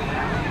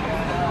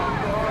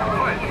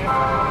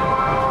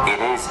 It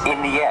is,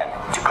 in the end,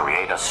 to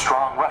create a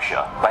strong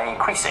Russia by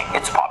increasing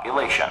its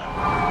population.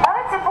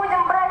 Давайте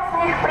будем брать с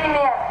них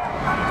пример.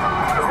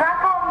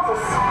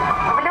 Знакомьтесь,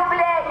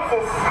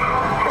 влюбляйтесь,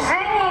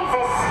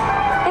 женитесь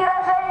и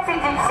рожайте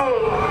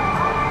детей.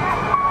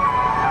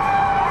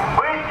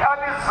 Быть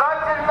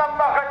обязательно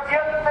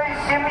многодетной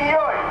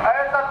семьей, а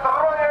это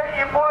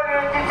 3 и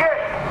более детей.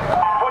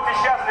 Будьте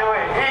счастливы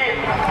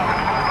и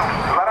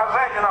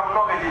нарожайте нам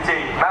много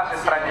детей в нашей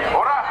стране.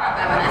 Ура!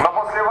 Но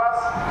после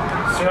вас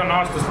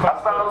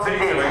останутся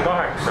дети,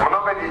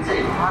 много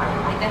детей.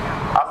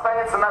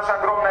 Останется наша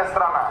огромная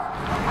страна.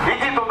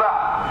 Иди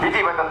туда,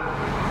 иди в этот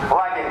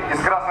лагерь из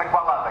красных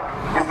палаток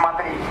и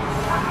смотри.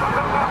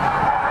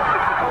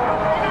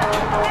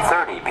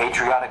 30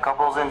 patriotic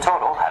couples in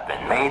total have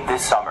been made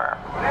this summer.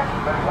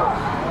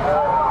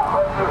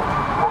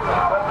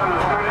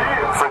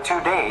 For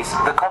 2 days,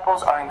 the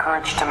couples are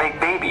encouraged to make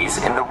babies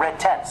in the red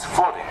tents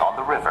floating on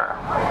the river.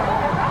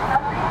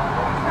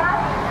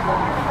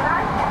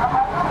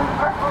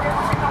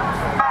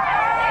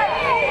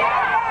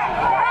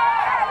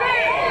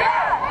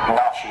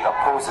 Nashi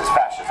opposes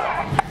fascism.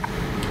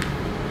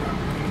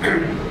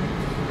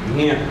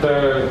 Nii et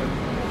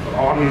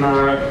on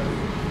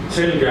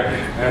selge,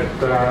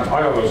 et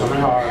ajaloos on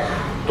üha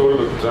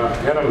tuldud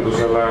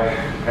järeldusele,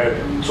 et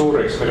suur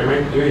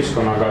eksperiment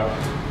ühiskonnaga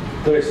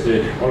tõesti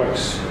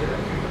oleks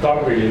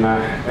tarviline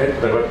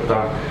ette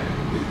võtta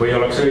või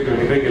oleks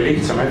õigemini kõige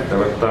lihtsam ette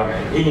võtta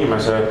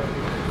inimese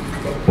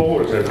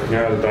poolselt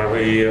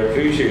või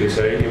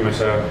füüsilise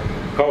inimese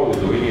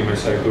kaudu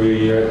inimese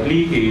kui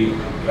liigi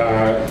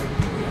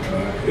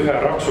ühe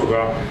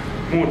rapsuga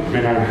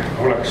muutmine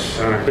oleks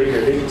kõige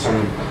lihtsam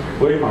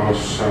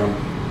võimalus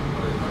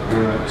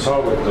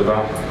saavutada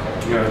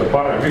nii-öelda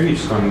parem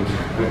ühiskond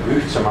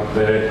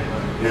ühtsemate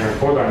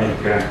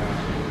kodanike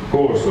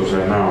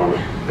koosluse näol.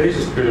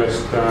 Teisest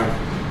küljest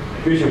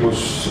küsimus,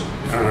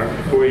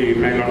 kui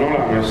meil on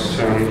olemas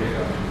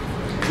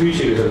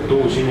füüsiliselt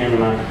uus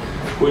inimene,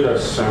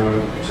 kuidas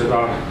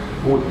seda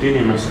uut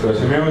inimest ka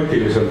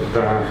semiootiliselt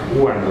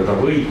uuendada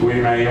või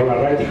kui me ei ole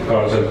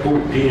radikaalselt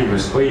uut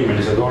inimest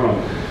võimelised olnud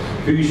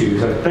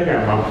füüsiliselt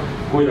tegema,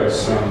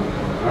 kuidas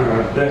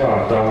teha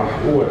ta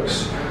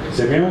uueks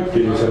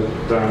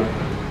semiootiliselt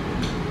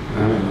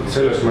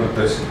selles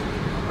mõttes,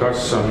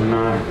 kas on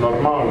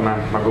normaalne,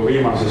 nagu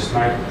viimasest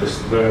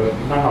näitest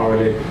näha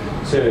oli,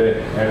 see,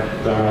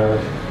 et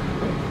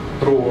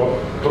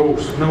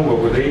truust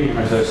nõukogude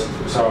inimesest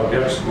saab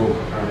järsku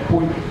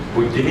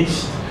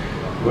putinist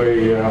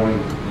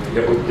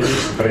ja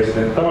putinist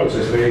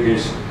presidentaalses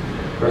riigis,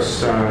 kas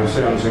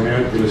see on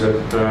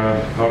semiootiliselt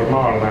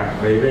normaalne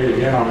või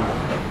veelgi enam,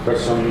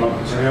 kas on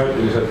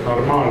semiootiliselt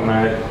normaalne,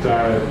 et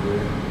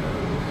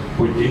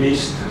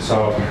putinist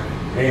saab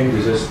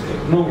endisest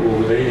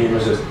nõukogude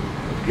inimesest,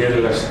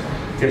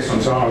 kes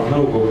on saanud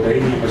nõukogude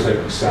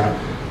inimeseks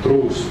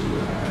truust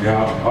ja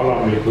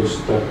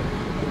alamlikust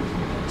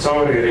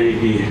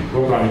tsaaririigi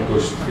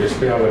kodanikust, kes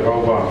peale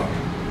kauba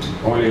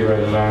oli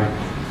veel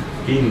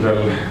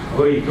kindel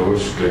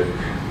õigeusklik.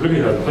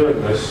 Lühidalt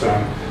öeldes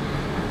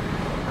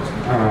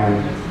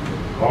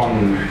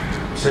on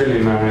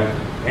selline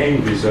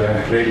endise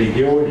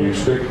religiooni,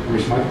 ükskõik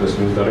mis mõttes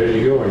me seda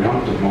religiooni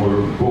antud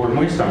puhul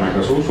mõistame,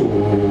 kas usu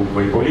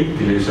või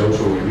poliitilise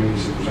usu või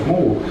mingisuguse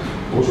muu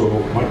usu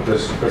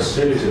mõttes, kas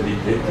sellised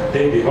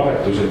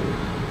identiteedivahetused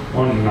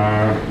on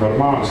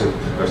normaalsed,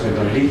 kas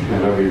need on lihtne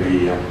läbi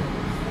viia.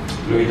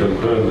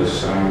 Lühidalt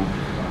öeldes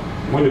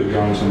muidugi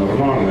on see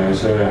normaalne ja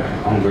see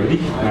on ka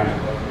lihtne,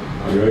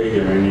 aga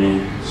õigemini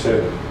see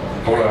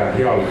pole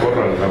heal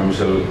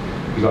korraldamisel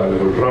igal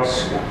juhul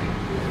raske.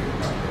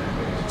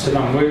 Seda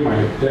on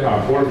võimalik teha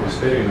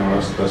kolmest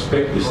erinevast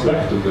aspektist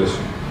lähtudes,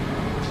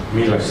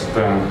 millest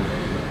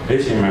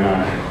esimene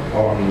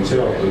on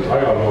seotud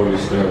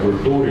ajalooliste ja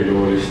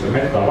kultuurilooliste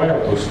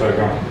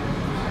metavajadustega.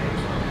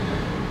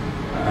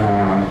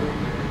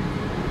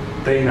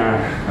 Teine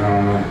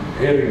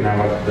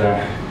erinevate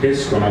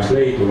keskkonnas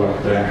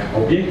leiduvate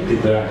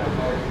objektide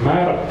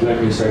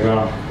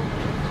määratlemisega.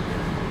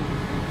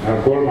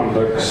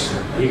 Kolmandaks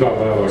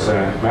igapäevase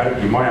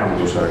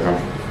märgimajandusega.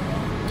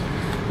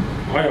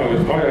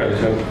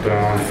 Ajaliselt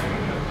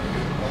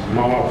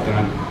ma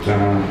vaatan,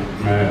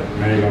 et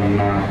meil on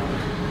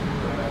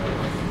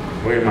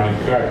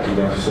võimalik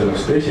rääkida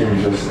sellest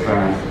esimesest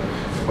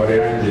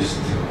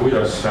variandist,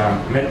 kuidas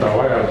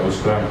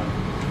metavajaduste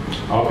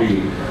abil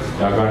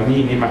ja ka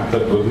nii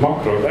nimetatud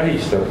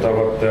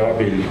makrotähistatavate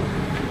abil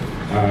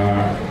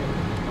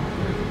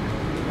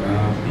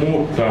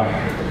muuta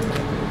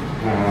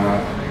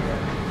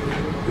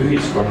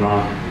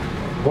ühiskonna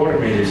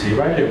vormilisi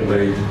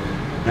väljundeid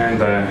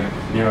nende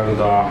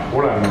nii-öelda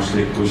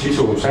olemuslikku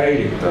sisu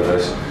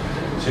säilitades.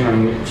 Siin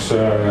on üks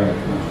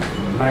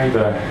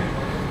näide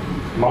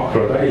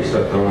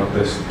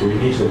makrotähistatavatest kui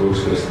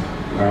niisugustest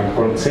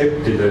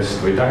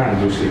kontseptidest või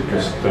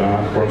tähenduslikest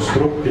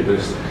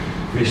konstruktidest,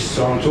 mis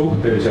on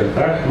suhteliselt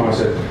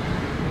ähmased,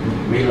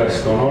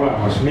 millest on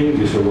olemas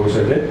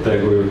mingisugused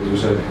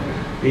ettekujutused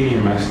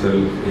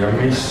inimestel ja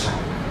mis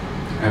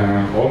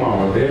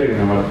omavad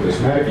erinevates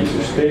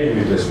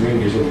märgisüsteemides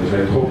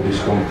mingisuguseid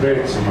hoopis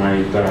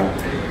konkreetsemaid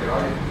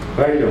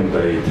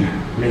väljundeid,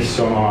 mis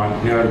oma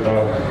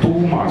nii-öelda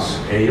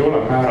tuumas ei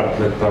ole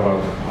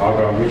määratletavad,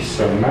 aga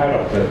mis on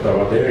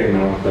määratletavad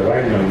erinevate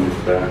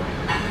väljundite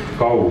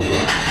kaudu.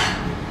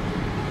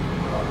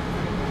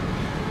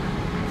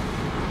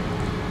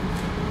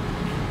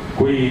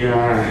 Kui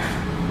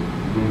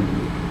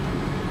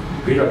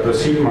pidada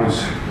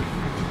silmas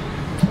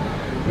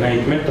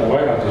neid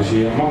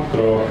metavajadusi ja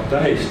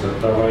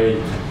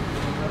makrotähistatavaid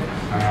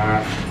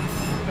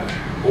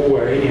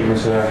uue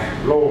inimese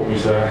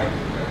loomise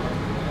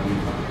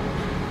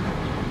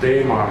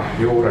teema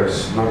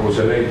juures, nagu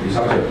see leidis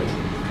aset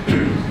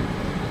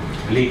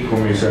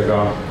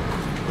liikumisega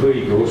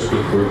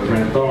õigeusklikult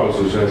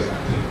mentaalsusest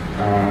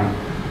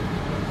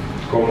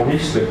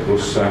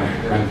kommunistlikusse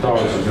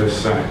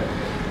mentaalsusesse,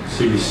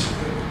 siis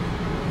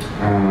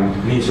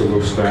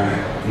niisuguste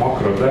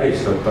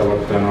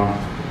makrotähistatavatena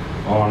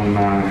on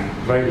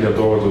välja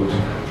toodud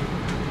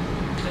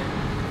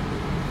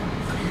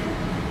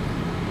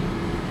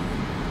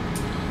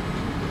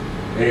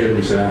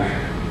eelmise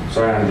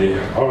sajandi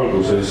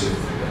alguses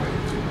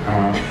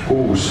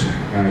 6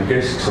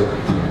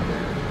 keskset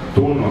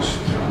tunnust,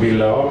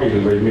 mille abil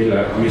või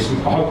mis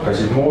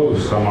hakkasid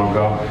moodustama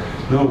ka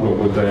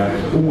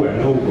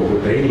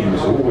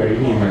uue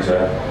inimese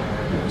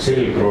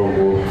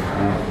selgroogu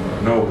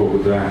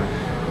Nõukogude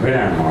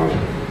Venemaal.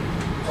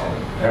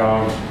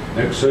 Ja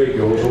üks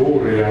õigeusu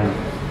uurija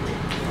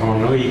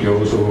on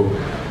õigeusu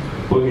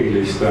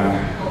põhiliste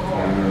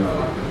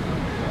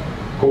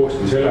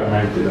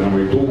koostiselementidena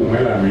või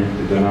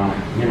tuumelementidena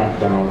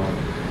nimetanud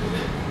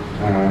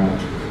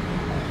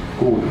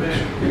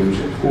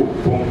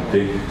kuut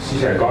punkti: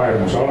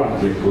 sisekaemus,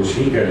 alandlikkus,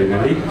 hingeline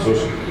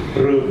lihtsus,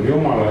 rõõm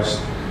Jumalast,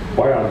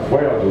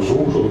 vajadus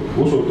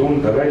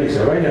usutunde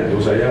välise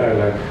väljenduse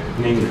järele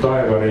ning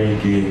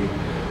taevariigi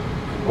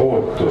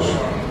ootus.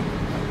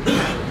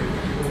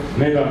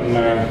 Need on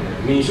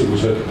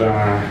niisugused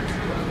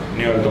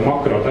nii-öelda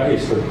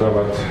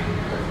makrotähistatavad,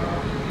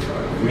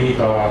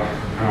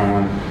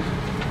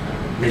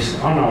 mis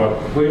annavad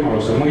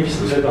võimaluse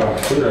mõista seda,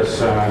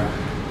 kuidas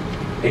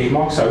ei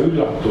maksa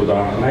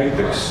üllatuda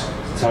näiteks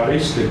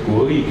tsaristliku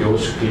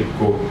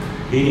õigeuskliku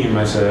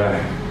inimese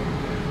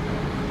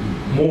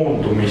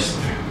moondumist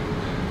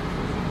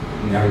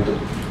nii-öelda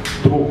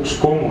truuks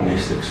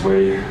kommunistiks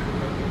või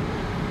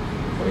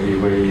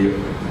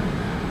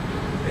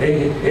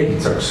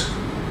ehtsaks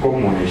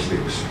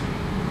kommunistiks.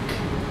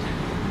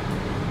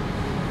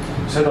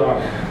 Seda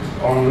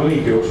on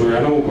õigeusu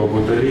ja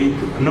nõukogude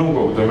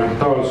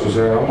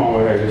mentaalsuse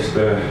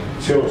omavaheliste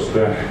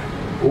seoste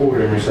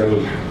uurimisel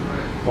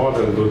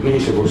vaadeldud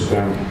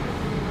niisuguste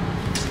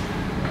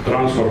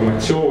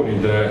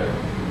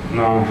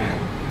transformatsioonidena,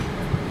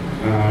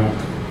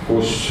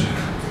 kus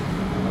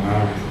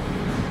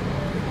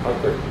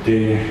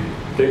hakati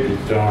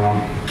tekitama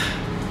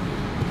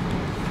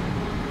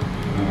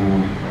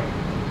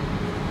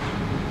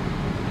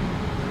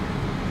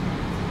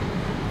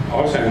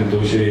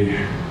asendusi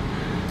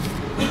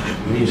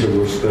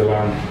niisugustele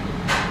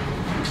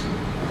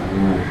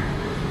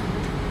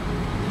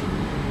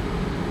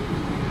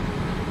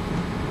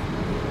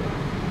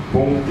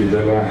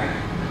punktidele,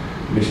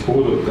 mis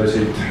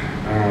puudutasid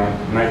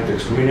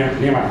näiteks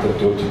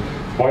nimetatud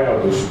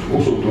vajadust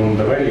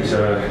usutunde välise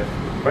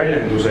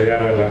väljenduse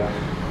järele,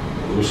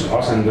 kus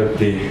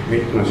asendati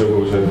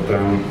mitmesugused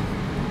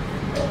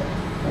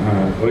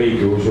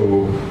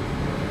õigeusu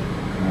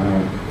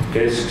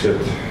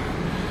kesksed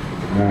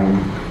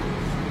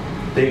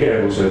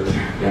tegevused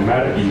ja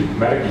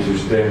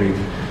märgisüsteemid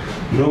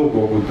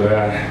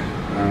nõukogude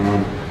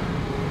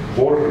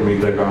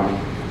vormidega,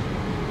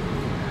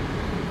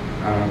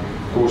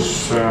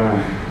 kus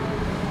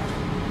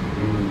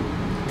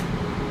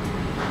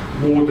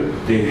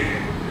muudeti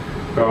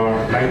ka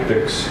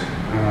näiteks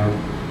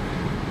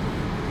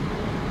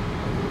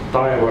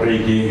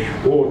taevariigi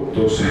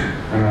ootus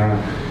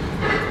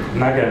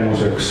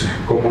nägemuseks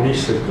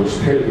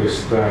kommunistlikust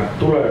helgest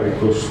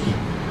tulevikust,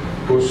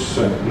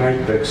 kus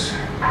näiteks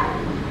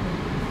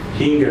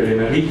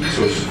hingeline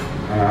lihtsus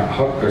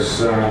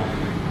hakkas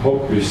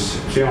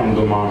hoopis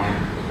seonduma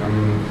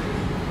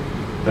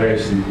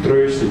täiesti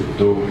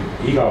trööstitu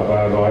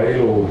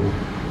igapäevaelu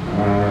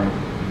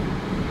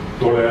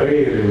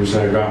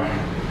tolereerimisega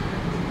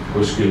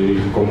kuskil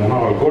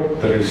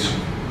kommunaalkorteris,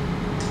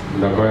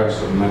 mida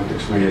kajastab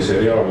näiteks meie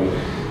seriaal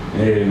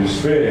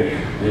ENSV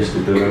Eesti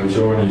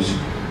televisioonis.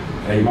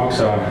 Ei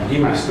maksa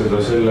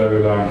imestada selle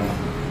üle,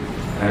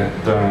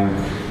 et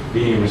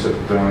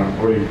inimesed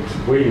olid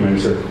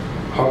võimelised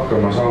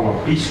hakkama saama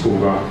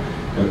piskuga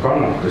ja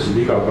kannatasid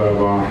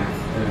igapäeva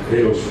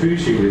elus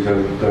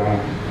füüsiliselt,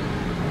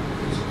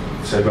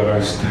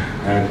 seepärast,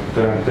 et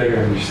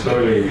tegemist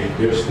oli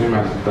just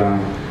nimelt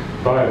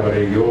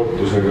taevariigi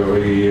ootusega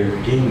või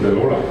kindel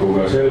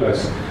olekuga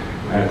selles,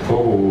 et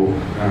kogu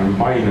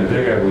maine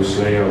tegevus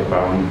leiab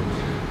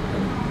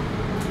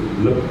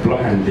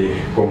lõpplahendi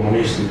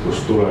kommunistlikus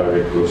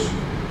tulevikus.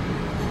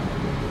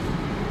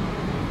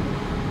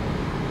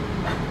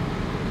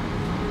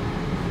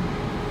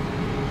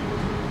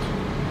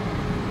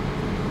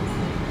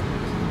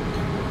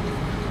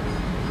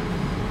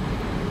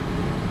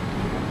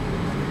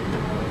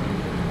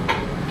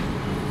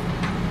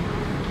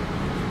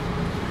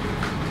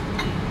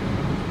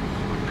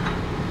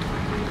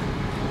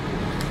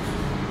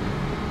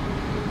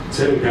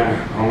 Selge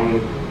on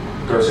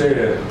ka see,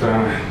 et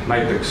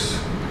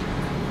näiteks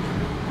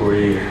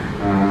kui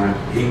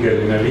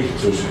hingeline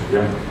lihtsus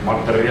ja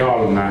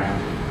materiaalne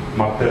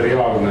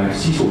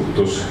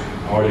sisutus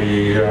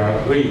oli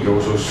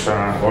õigeusus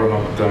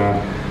olnud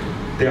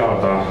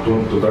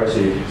teada-tuntud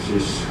asi,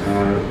 siis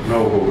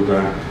Nõukogude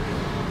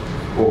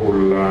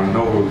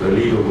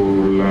Liidu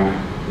puhul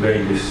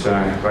leidis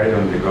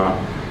väljendiga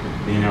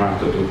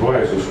niinimetatud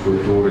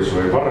vaesuskultuuris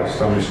või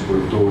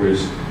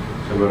varastamiskultuuris,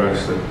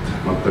 seepärast,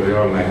 et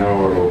materiaalne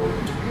heaolu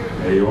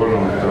ei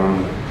olnud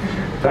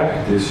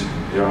tähtis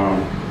ja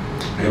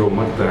elu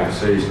mõte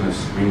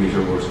seisnes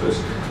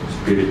mingisugustes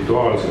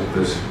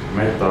spirituaalsetes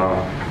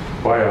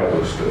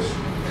metavajadustes.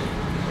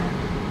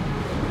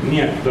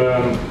 Nii et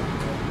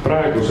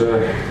praeguse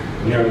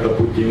nii-öelda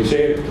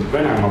putiniseeritud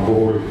Venemaa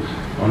puhul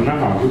on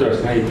näha,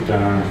 kuidas neid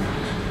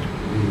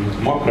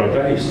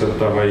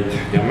makrotähistatavaid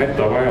ja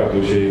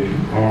metavajadusi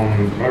on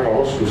väga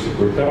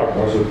oskuslikult ära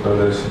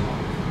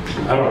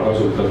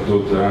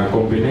kasutatud,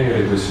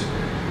 kombineerides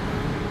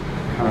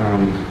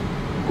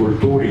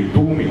kultuuri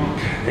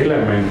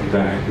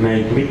tuumikelemente,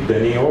 neid mitte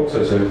nii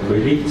otseselt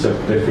või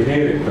lihtsalt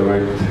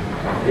defineeritavaid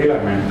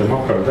elemente,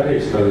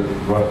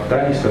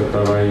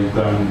 makrotähistatavaid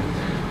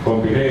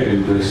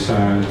kombineerides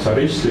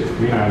tsaristlik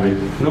minevik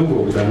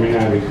Nõukogude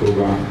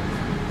minevikuga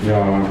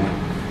ja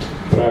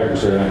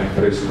praeguse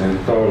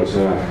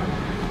presidentaalse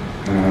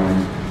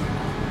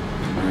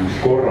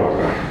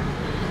korraga.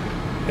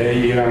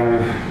 Ei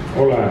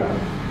ole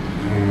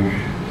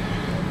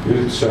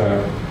üldse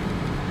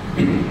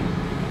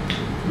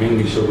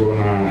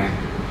mingisugune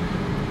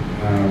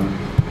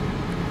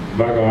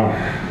väga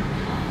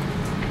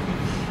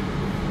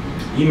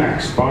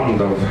imeks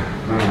pandav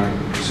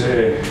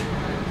see,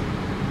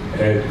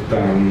 et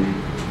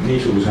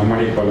niisuguse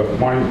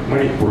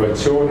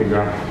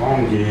manipulatsiooniga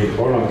ongi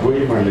olnud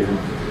võimalik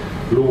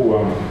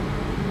luua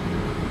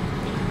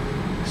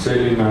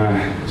selline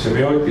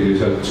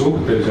semiootiliselt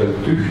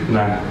suhteliselt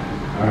ühtne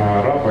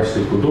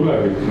rahvastiku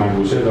tulevik,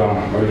 nagu seda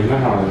oli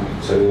näha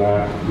selle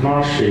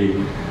Nashi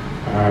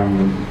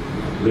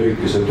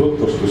lühikese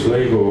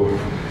tutvustuslõigu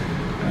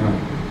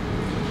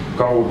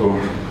kaudu,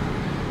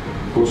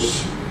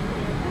 kus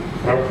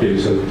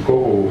praktiliselt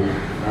kogu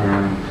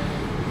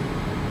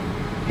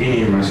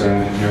inimese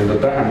nii-öelda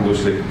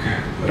tähenduslik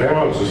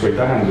reaalsus või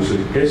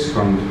tähenduslik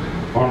keskkond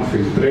on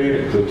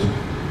filtreeritud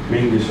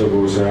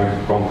mingisuguse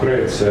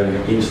konkreetse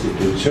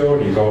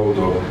institutsiooni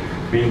kaudu,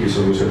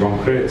 mingisuguse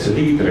konkreetse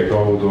liidri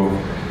kaudu,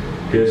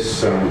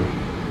 kes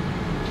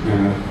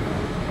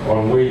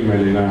on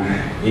võimeline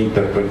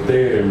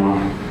interpreteerima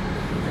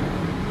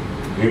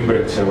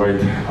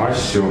ümbritsevaid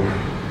asju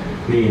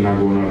nii,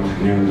 nagu nad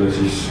nii-öelda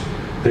siis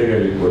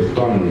tegelikult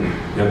on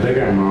ja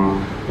tegema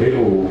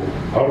elu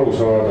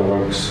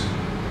arusaadavaks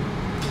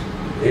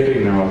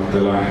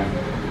erinevatele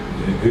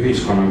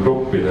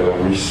ühiskonnagruppidele,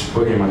 mis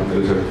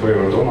põhimõtteliselt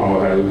võivad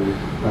omavahel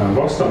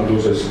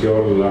vastanduseski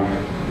olla,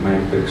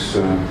 näiteks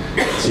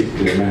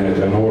tsiklimehed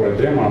ja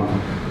noored emad,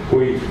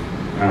 kuid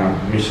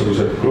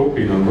missugused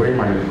grupid on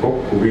võimalik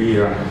kokku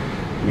viia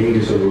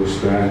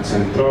mingisuguste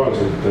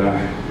tsentraalsete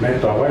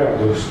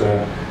metavajaduste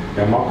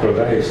ja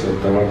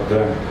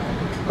makrotähistatavate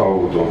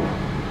kaudu.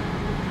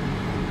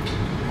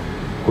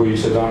 Kui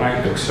seda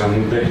näiteks on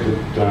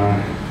tehtud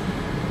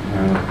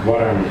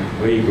varem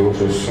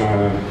õigeusus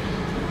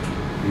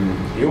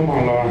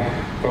Jumala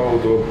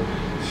kaudu,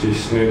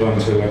 siis nüüd on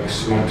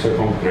selleks märksa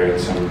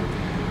konkreetsem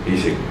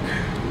isik.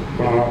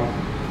 Kuna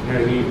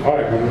meil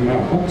aeg on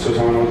otsa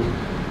saanud,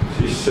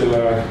 siis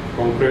selle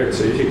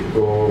konkreetse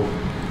isiku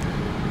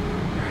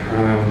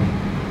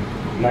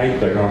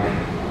näitega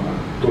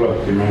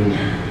tulebki meil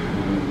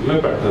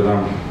lõpetada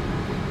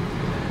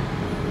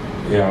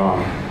ja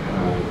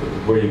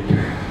võib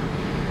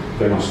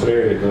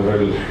demonstreerida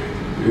veel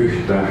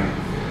ühte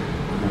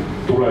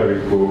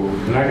tuleviku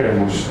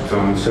nägemust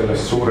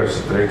sellest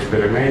suurest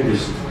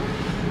eksperimendist,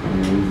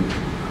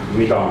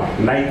 mida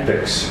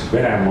näiteks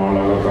Venemaal,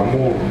 aga ka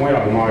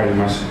mujal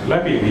maailmas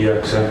läbi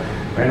viiakse.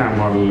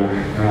 Venemaal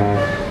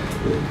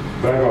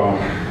väga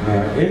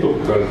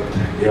edukalt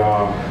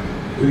ja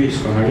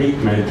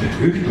ühiskonnaliikmeid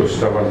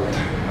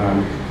ühtlustavalt,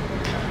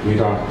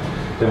 mida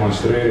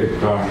demonstreerib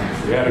ka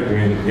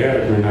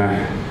järgmine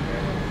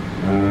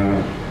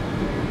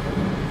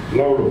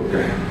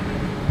lauluke.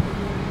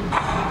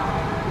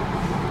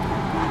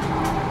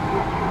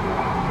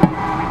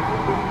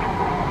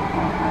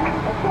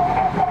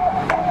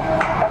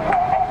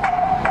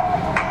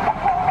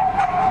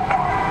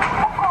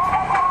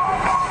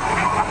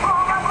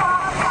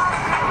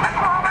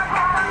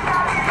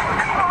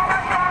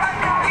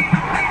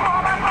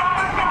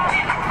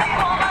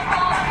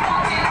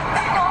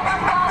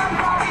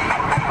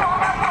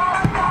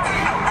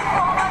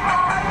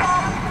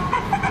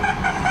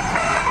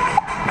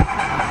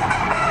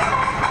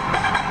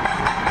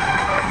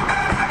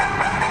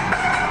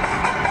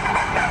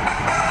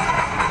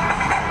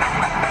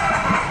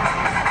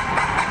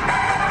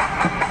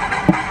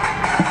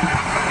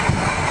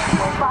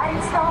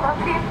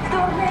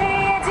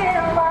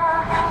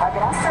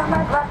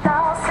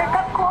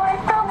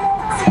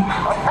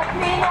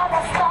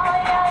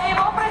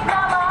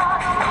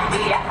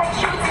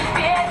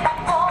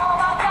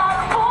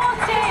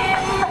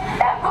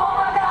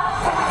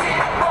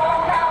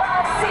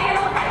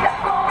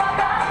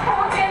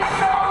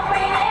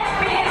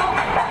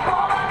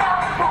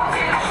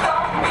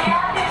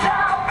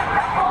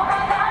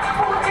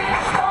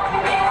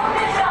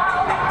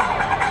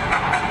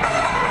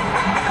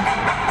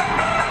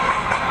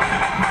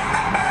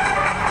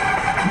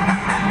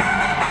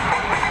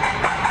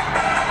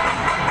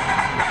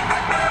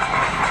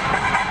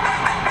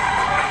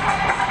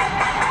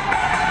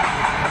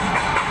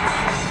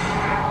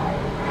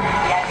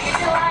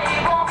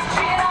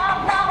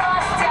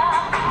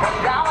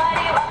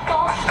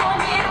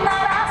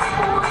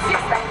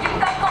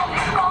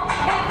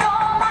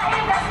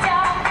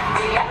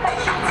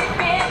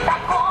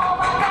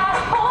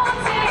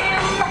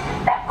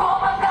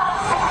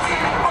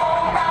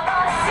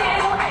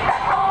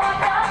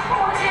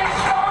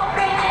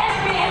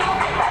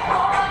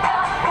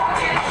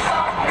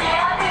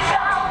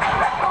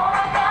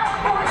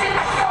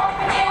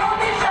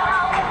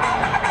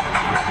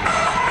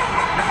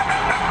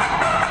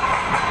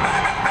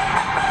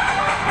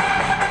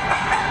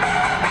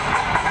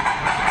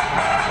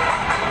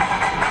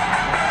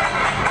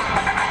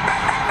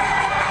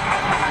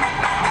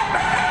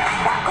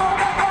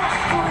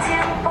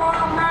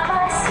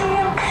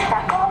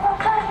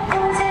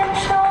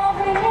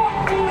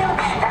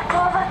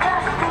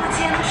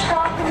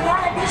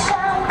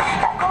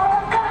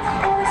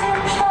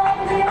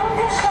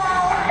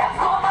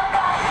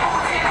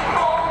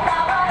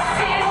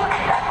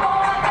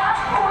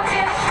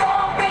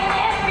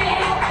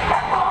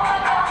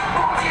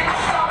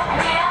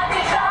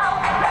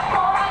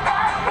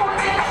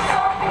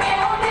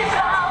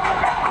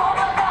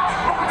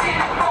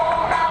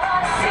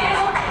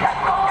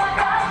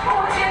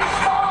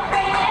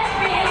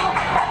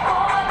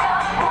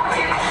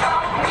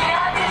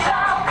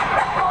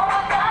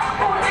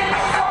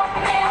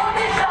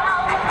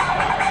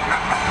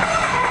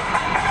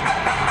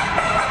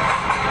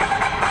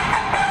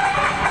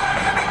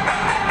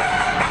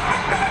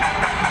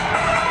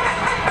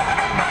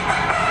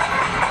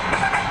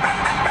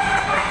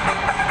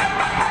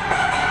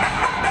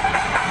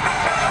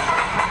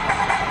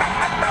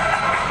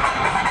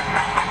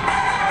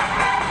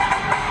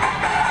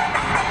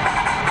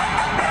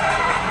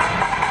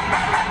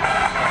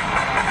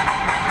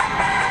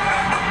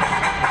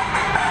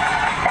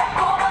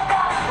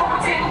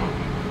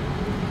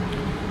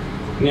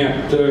 Nii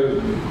et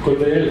kui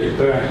te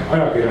jälgite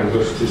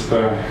ajakirjandust, siis te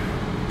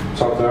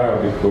saate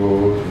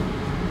ajapikku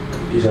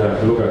ise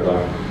lugeda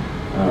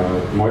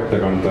mu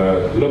ettekande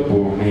lõpu,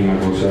 nii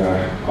nagu see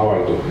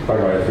avaldub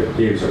väga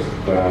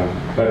efektiivselt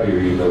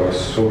läbiviidavas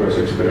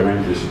suures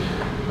eksperimendis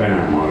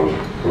Venemaal,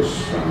 kus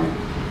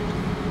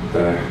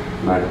te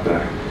näete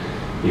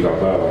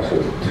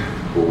igapäevaselt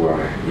uue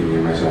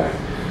inimese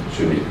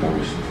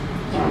sünnitamist.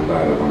 Tänan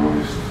tähelepanu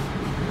eest.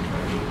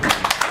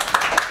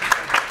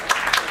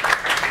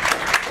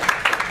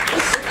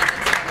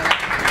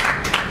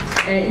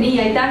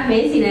 Nii, aitäh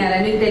meie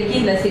esinejale. Nüüd teil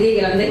kindlasti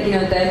kõigil on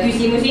tekkinud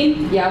küsimusi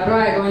ja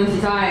praegu on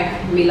siis aeg,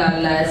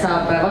 millal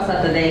saab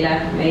vastata teile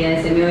meie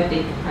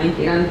semiootik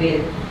Anti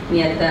Randviir.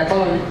 Nii et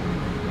palun.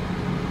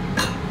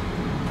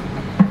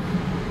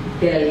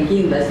 Kellelgi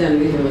kindlasti on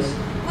küsimus.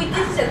 Kui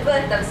tõsiselt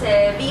võetav see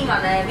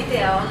viimane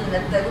video on,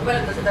 et kui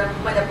palju ta seda,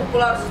 ma ei tea,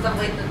 populaarsust on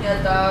võitnud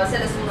nii-öelda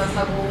selles suunas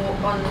nagu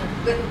on,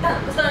 kas ta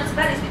on üldse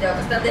päris video,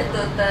 kas ta on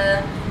tehtud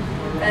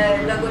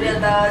nagu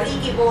nii-öelda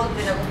riigi poolt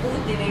või nagu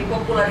Putini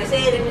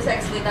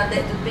populariseerimiseks või ta on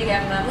tehtud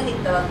pigem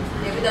mõnitavalt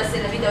ja kuidas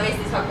selle video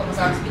Eestis hakkama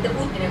saaks, mitte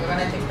Putiniga, aga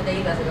näiteks mitte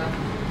Ilvesega?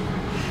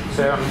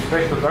 See on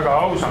tehtud väga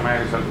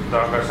ausameelselt,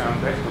 aga see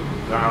on tehtud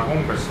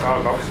umbes ka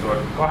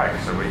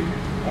 2008 või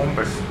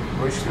umbes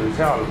kuskil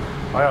seal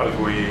ajal,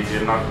 kui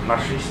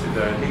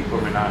naršistide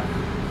liikumine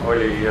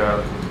oli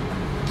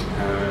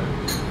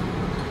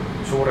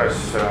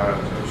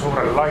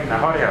suurel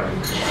laineharjal.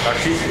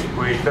 Naršistid,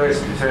 kui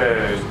tõesti see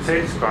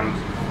seltskond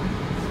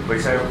või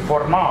see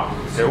formaat,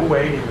 see uue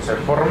inimese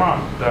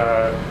formaat,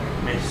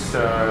 mis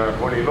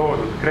oli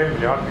loodud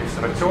Kremli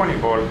administratsiooni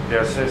poolt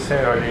ja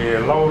see oli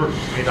laul,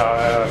 mida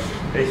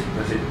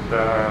esitasid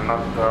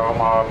nad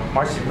oma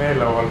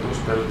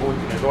massimeeleavaldustel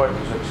Putini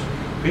toetuseks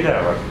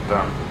pidevalt.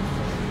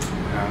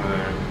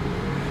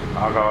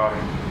 Aga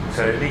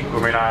see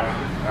liikumine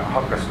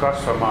hakkas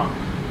kasvama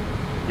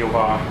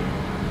juba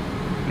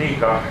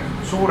liiga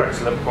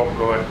suureks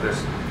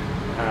lõppkokkuvõttes,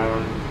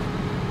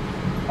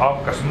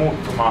 hakkas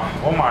muutuma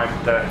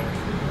omaette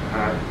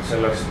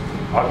sellest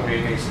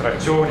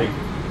administratsiooni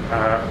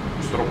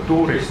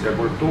struktuurist ja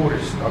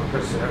kultuurist,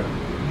 hakkas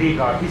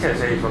liiga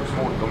iseseisvaks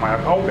muutuma ja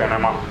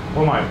kaugenema,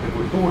 omaette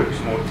kultuuriks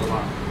muutuma.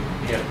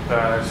 Nii et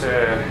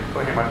see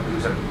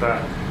põhimõtteliselt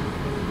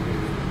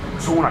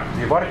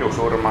suunati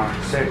varjusurma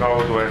see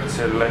kaudu, et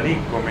selle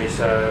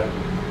liikumise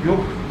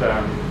juht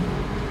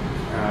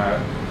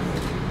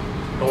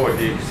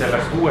toodi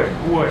sellest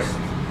uuest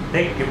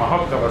tekkima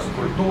hakkavast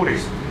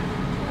kultuurist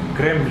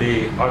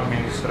Kremli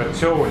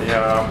administratsioon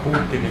ja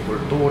Putini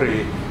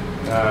kultuuri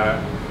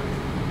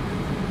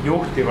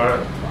juhtiva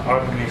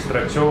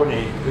administratsiooni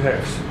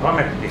üheks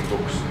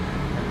ametnikuks.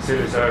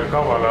 Sellise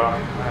kavala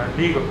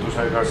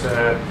liigutusega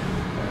see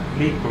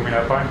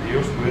liikumine pandi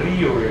justkui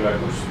riiulile,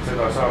 kus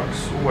seda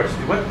saaks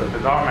uuesti võtta,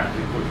 teda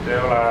ametlikult ei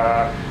ole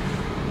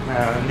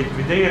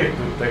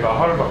likvideeritud ega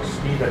halvaks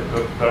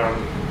kiidetud,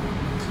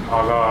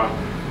 aga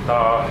ta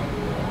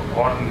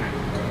on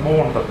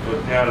moondatud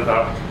nii-öelda,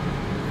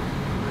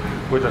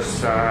 kuidas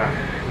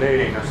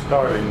Lenin ja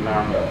Stalin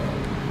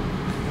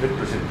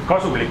ütlesid,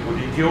 kasulikud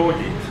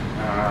idioodid,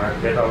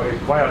 keda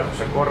võib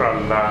vajaduse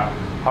korral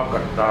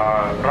hakata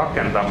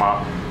rakendama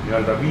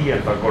nii-öelda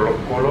 5.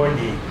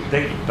 kolonni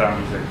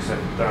tekitamiseks,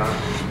 et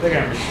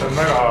tegemist on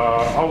väga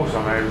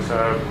ausameelse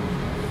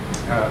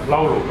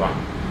lauluga,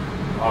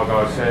 aga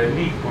see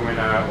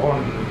liikumine on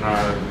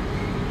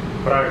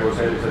praegu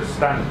sellises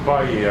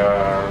stand-by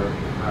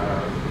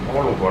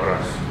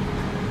olukorras,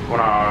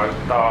 kuna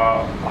ta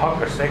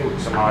hakkas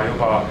tegutsema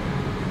juba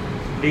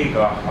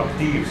liiga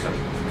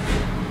aktiivselt.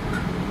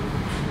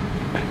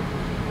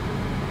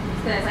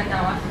 Kas sain täna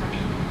vastata?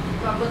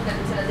 Ma mõtlen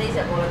selle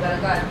teise poole peale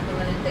ka, et kui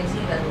ma nüüd teeks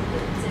Ilvet,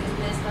 et sellist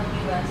meest on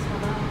Ilves, ma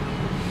tahan.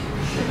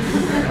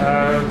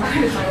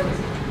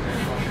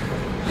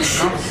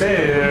 No see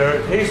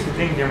Eesti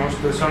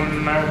tingimustes on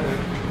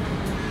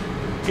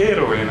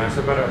keeruline,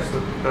 seepärast,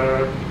 et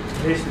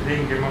Eesti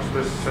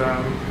tingimustes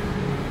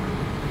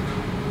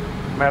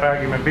me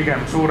räägime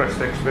pigem suurest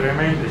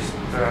eksperimendist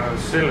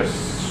selles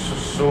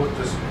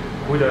suhtes,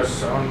 kuidas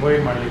on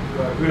võimalik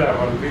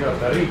üleval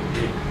pidada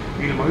riiki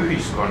ilma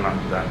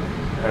ühiskonnata.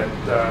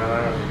 Et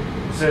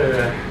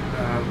see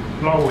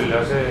laul ja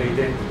see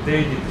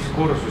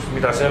identiteedidiskursus,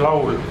 mida see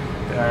laul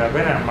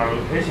Venemaal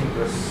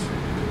esindas,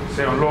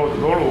 see on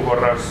loodud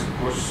olukorras,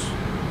 kus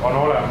on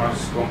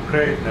olemas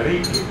konkreetne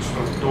riiklik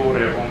struktuur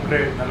ja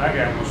konkreetne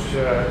nägemus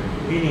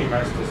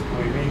inimestest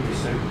kui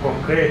mingisse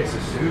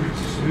konkreetsesse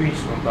ühtsesse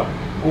ühiskonda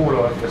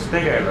kuuluvatest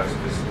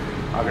tegelastest.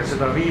 Aga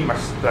seda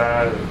viimast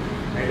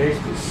meil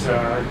Eestis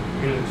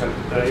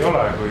ilmselt ei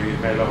ole, kui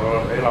meil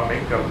elame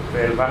ikka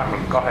veel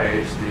vähemalt 2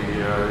 Eesti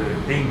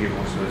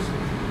tingimustes,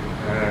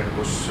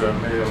 kus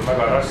meil on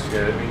väga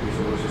raske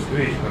mingisugusest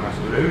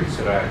ühiskonnast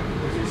üleüldse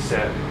rääkida, siis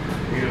see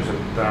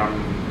ilmselt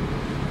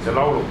see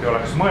lauluki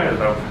oleks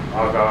mõeldav,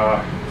 aga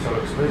see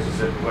oleks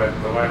tõsiselt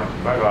võetav ainult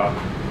väga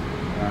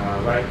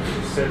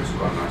väikeses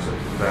seltskonnas,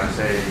 et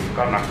see ei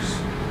kannaks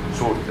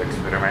suurt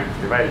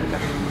eksperimenti välja.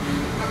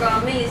 Aga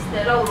millist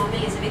laulu,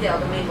 millise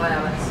videoga meil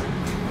vaja oleks?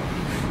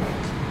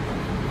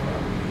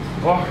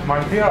 Ma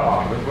ei tea,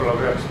 võib-olla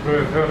peaks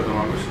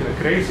pöörduma kuskile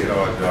Kreisi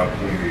raadio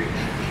arhiivi.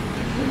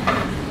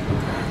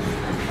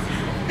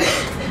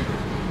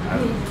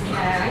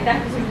 Aitäh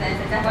küsimuse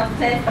eest, aitäh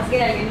vastuse eest. Kas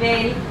kellelgi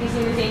veel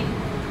küsimusi?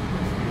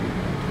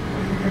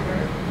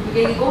 Kui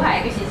keegi kohe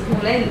küsis, siis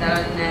mul endal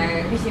on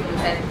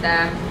küsimus, et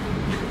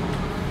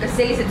kas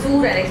sellised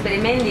suured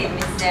eksperimendid,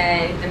 mis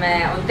ütleme,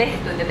 on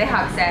tehtud ja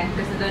tehakse,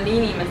 kas need on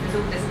inimeste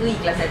suhtes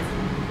õiglased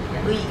ja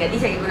õiged,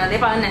 isegi kui nad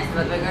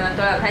ebaõnnestuvad või kui nad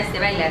tulevad hästi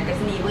välja, et kas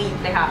nii võib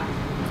teha?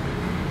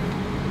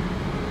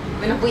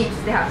 Või võib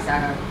siis tehakse,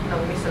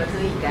 aga mis oleks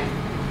õige?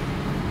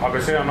 Aga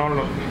see on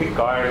olnud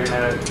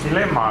pikaajaline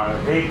dilemma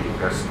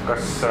eetikast,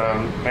 kas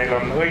meil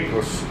on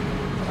õigus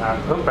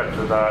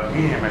õpetada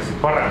inimesi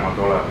paremad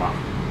olema.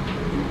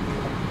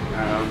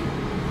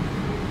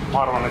 Ma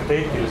arvan, et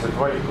eetilised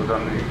valikud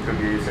on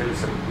ikkagi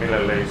sellised,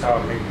 millele ei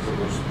saa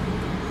mingisugust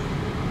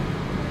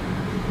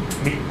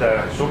mitte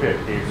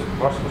subjektiivset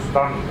vastust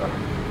anda.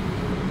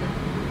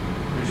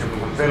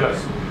 Küsimus on selles,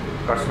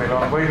 kas meil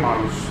on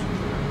võimalus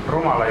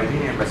rumalaid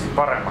inimesi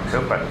paremaks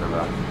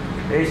õpetada.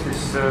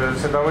 Eestis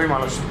seda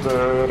võimalust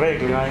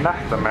reeglina ei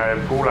nähta, me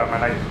kuuleme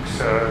näiteks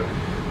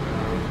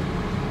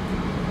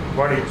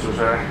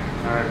valitsuse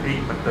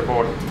liikmete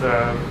poolt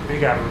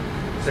pigem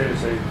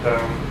selliseid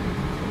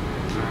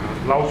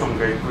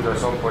lausungeid,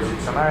 kuidas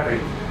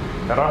opositsionäärid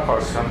ja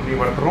rahvas on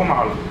niivõrd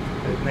rumal,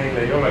 et neil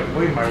ei ole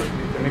võimalik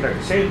mitte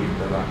midagi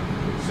selgitada.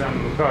 See on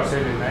ka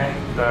selline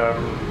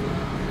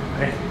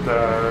eht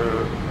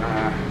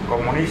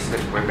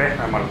kommunistlik või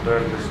pehmemalt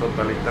öeldes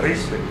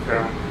totalitaristlik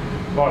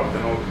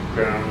vaatenurk,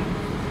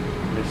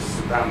 mis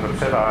tähendab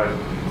seda, et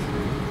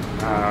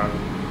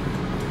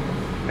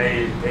me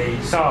ei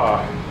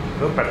saa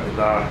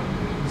õpetada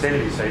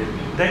selliseid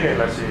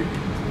tegelasi,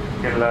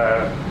 kelle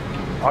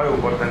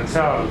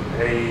ajupotentsiaal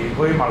ei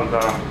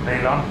võimalda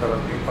neile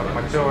antavat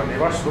informatsiooni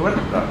vastu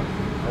võtta.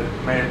 Et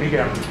me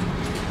pigem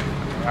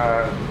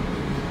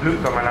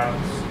lükkame nad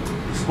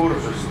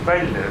diskursusest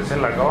välja ja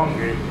sellega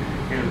ongi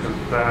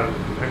ilmselt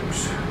üks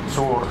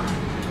suur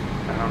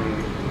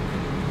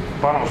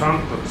panus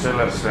antud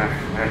sellesse,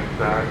 et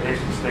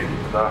Eestis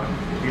tekitada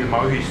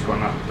ilma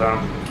ühiskonnata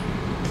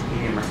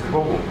inimeste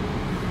kogu.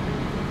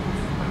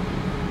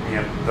 Nii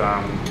et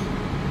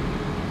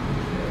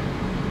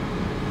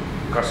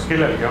kas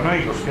kellelgi on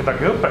õigus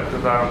kedagi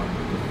õpetada,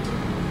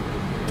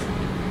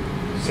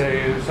 see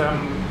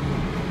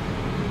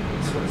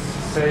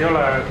ei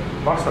ole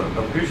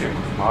vastatav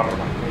küsimus, ma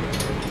arvan.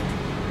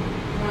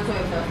 Mul on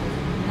soovib see vastus.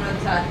 Mul on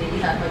alati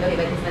lisa, et ma ei tohi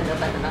väikest venda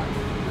õpetada.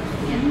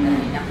 Nii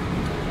et jah,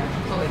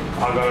 soovib.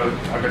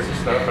 Aga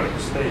siis ta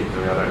õpetas teid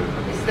või järelikult?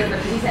 Ja siis ta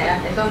õpetas ise jah,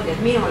 et ongi,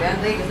 et minul ei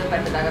olnud õigus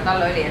õpetada, aga tal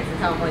oli, et see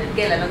samamoodi, et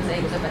kellel on see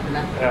õigus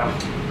õpetada.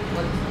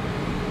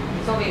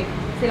 Soovib.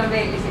 Teil on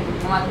veel küsimus,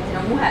 ma vaatan, siin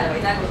on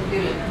muhelevaid nägusid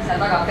küll, seal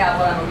taga peab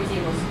olema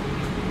küsimus.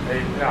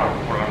 Ei tea,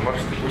 mul on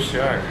varsti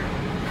bussiaeg.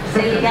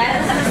 Selge,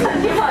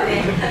 niimoodi,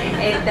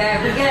 et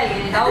kui kellelgi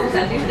nüüd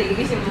ausalt ühtegi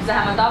küsimust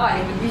vähemalt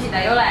avalikult küsida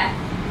ei ole,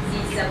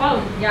 siis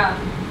palun, jaa.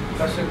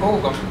 Kas see kogu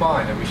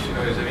kampaania, mis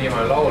siin oli see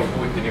viimane laul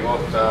Putini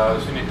kohta,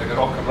 sünnitage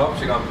rohkem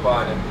lapsi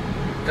kampaania,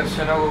 kas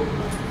see nagu,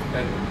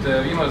 et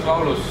viimases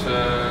laulus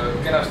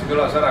kenasti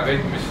kõlas ära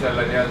kõik, mis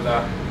selle nii-öelda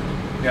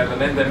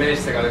nende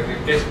meestega,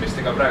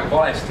 keskmistega praegu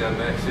valesti on,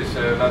 ehk siis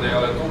nad ei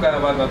ole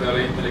tugevad, nad ei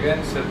ole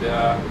intelligentsed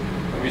ja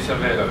mis seal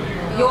veel oli?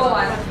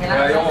 Joovad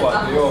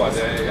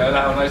ja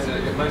lähevad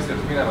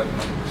naistelt minema.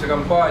 See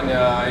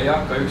kampaania ei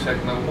hakka üks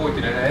hetk nagu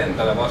Putinile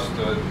endale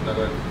vastu, et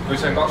kui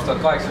see on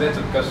 2008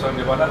 tehtud, kas on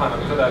juba näha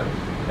nagu seda,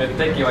 et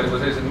tekivad juba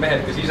sellised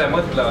mehed, kes ise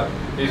mõtlevad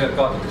ja ise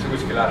kaotatakse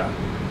kuskil ära?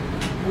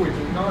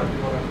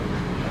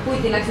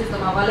 Putin läks just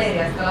oma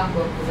Valeriast ka lahku,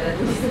 kui selle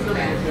tunnistust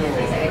lugenud, nii et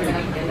ise käib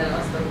näkki endale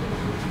vastu.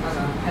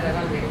 Aga härra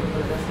Randviir, kui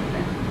tuleb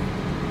tõstmata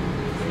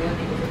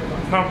semiootiku seda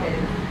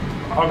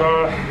kohta.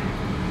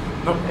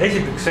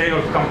 Esiteks see ei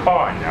olnud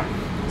kampaania.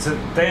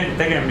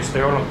 Tegemist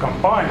ei olnud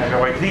kampaaniaga,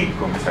 vaid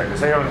liikumisega.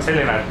 See ei olnud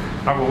selline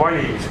nagu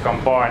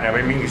valimiskampaania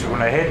või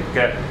mingisugune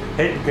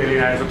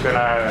hetkeline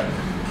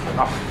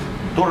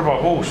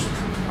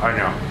turbopuust,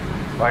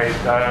 vaid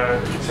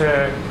see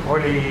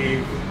oli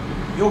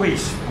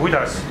juhis,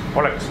 kuidas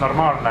oleks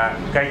normaalne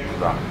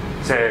käituda.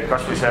 See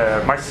kas või see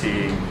massi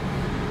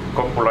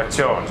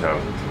kopulatsioon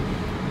sealt.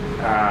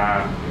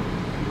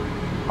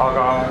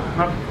 Aga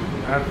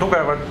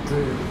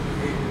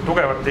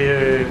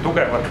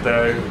tugevate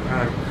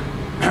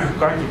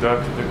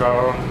kandidaatidega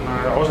on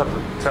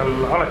osatud seal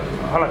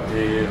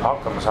alati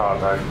hakkama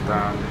saada, et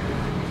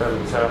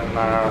see on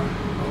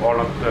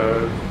olnud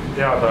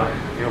teada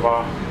juba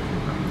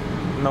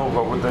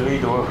Nõukogude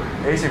Liidu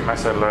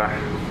esimesele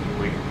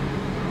või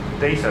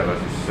teisele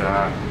siis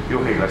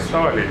juhile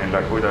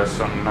Stalinile, kuidas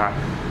on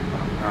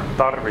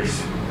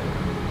tarvis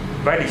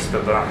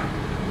välistada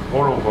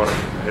olukord,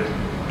 et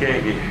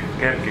keegi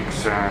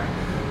kerkiks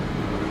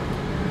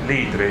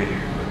liidri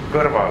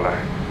kõrvale,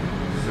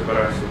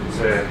 seepärast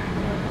see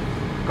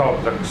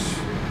kaotaks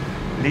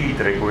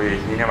liidri kui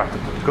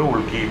niinimetatud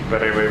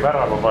goalkeeperi või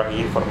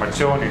väravavahi,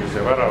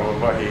 informatsioonilise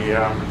väravavahi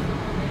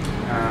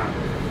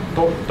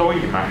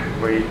toime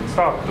või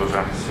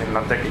staatuse,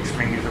 sinna tekiks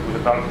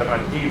mingisugused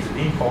alternatiivsed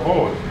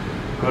infovood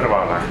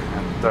kõrvale,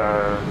 et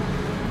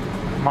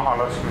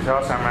mahalaskmise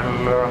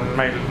asemel on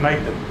meil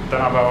näited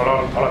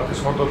tänapäeval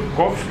alates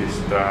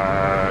Hodorkovskist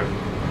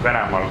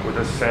Venemaal,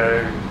 kuidas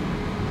see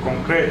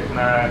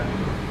konkreetne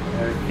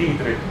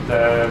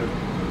liidrite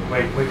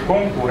või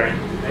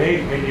konkurentide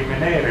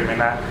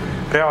elimineerimine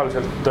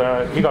reaalselt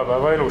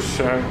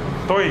igapäevaelus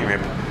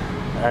toimib.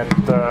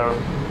 Et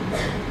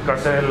ka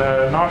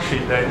selle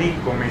našide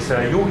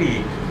liikumise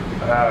juhi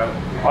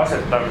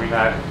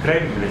asetamine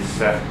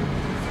Kremlisse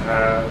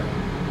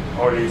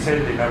oli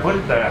selline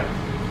võte,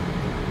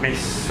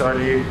 mis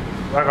oli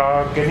väga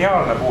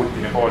geniaalne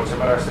Putini poolt,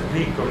 seepärast, et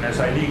liikumine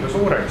sai liiga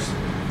suureks.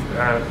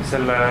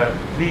 Selle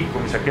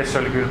liikumise, kes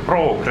oli küll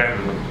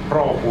pro-Kreml,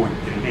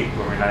 pro-Putin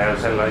liikumine ja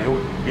selle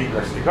juht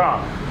kindlasti ka,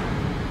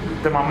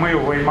 tema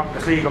mõjuvõim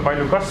hakkas liiga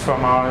palju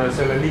kasvama ja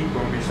selle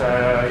liikumise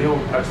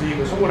jõud läks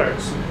liiga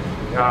suureks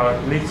ja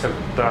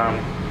lihtsalt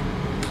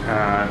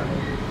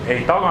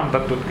ei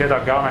tagandatud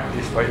kedagi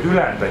ametist, vaid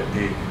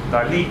ülendati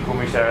ta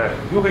liikumise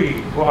juhi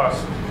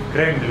kohast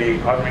Kremli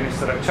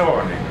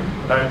administratsiooni.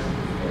 Ta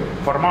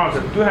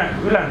formaalselt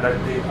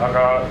ülendati,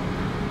 aga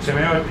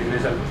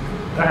semiootiliselt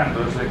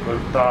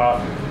tähenduslikult ta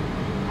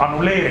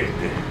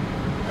annuleeriti.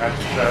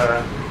 Et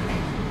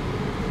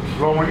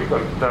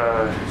loomulikult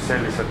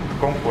sellised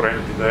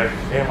konkurentide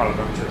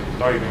eemaldamised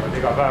toimivad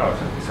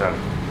igapäevaselt seal.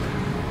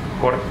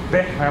 Kord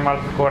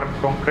pehmemalt, kord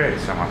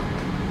konkreetsemalt.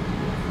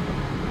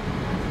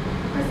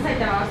 Kas te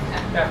saite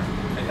vastuse? Jah,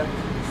 aitäh.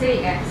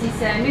 Selge,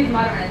 siis nüüd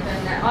ma arvan, et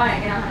on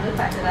aeg enam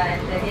lõpetada,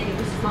 et keegi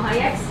kuskil maha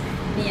jääks.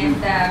 Nii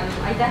et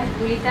aitäh, et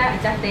tulite,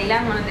 aitäh teile.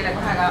 Ma olen teile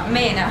kohe ka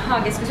meie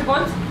AHHAA keskuse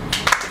poolt.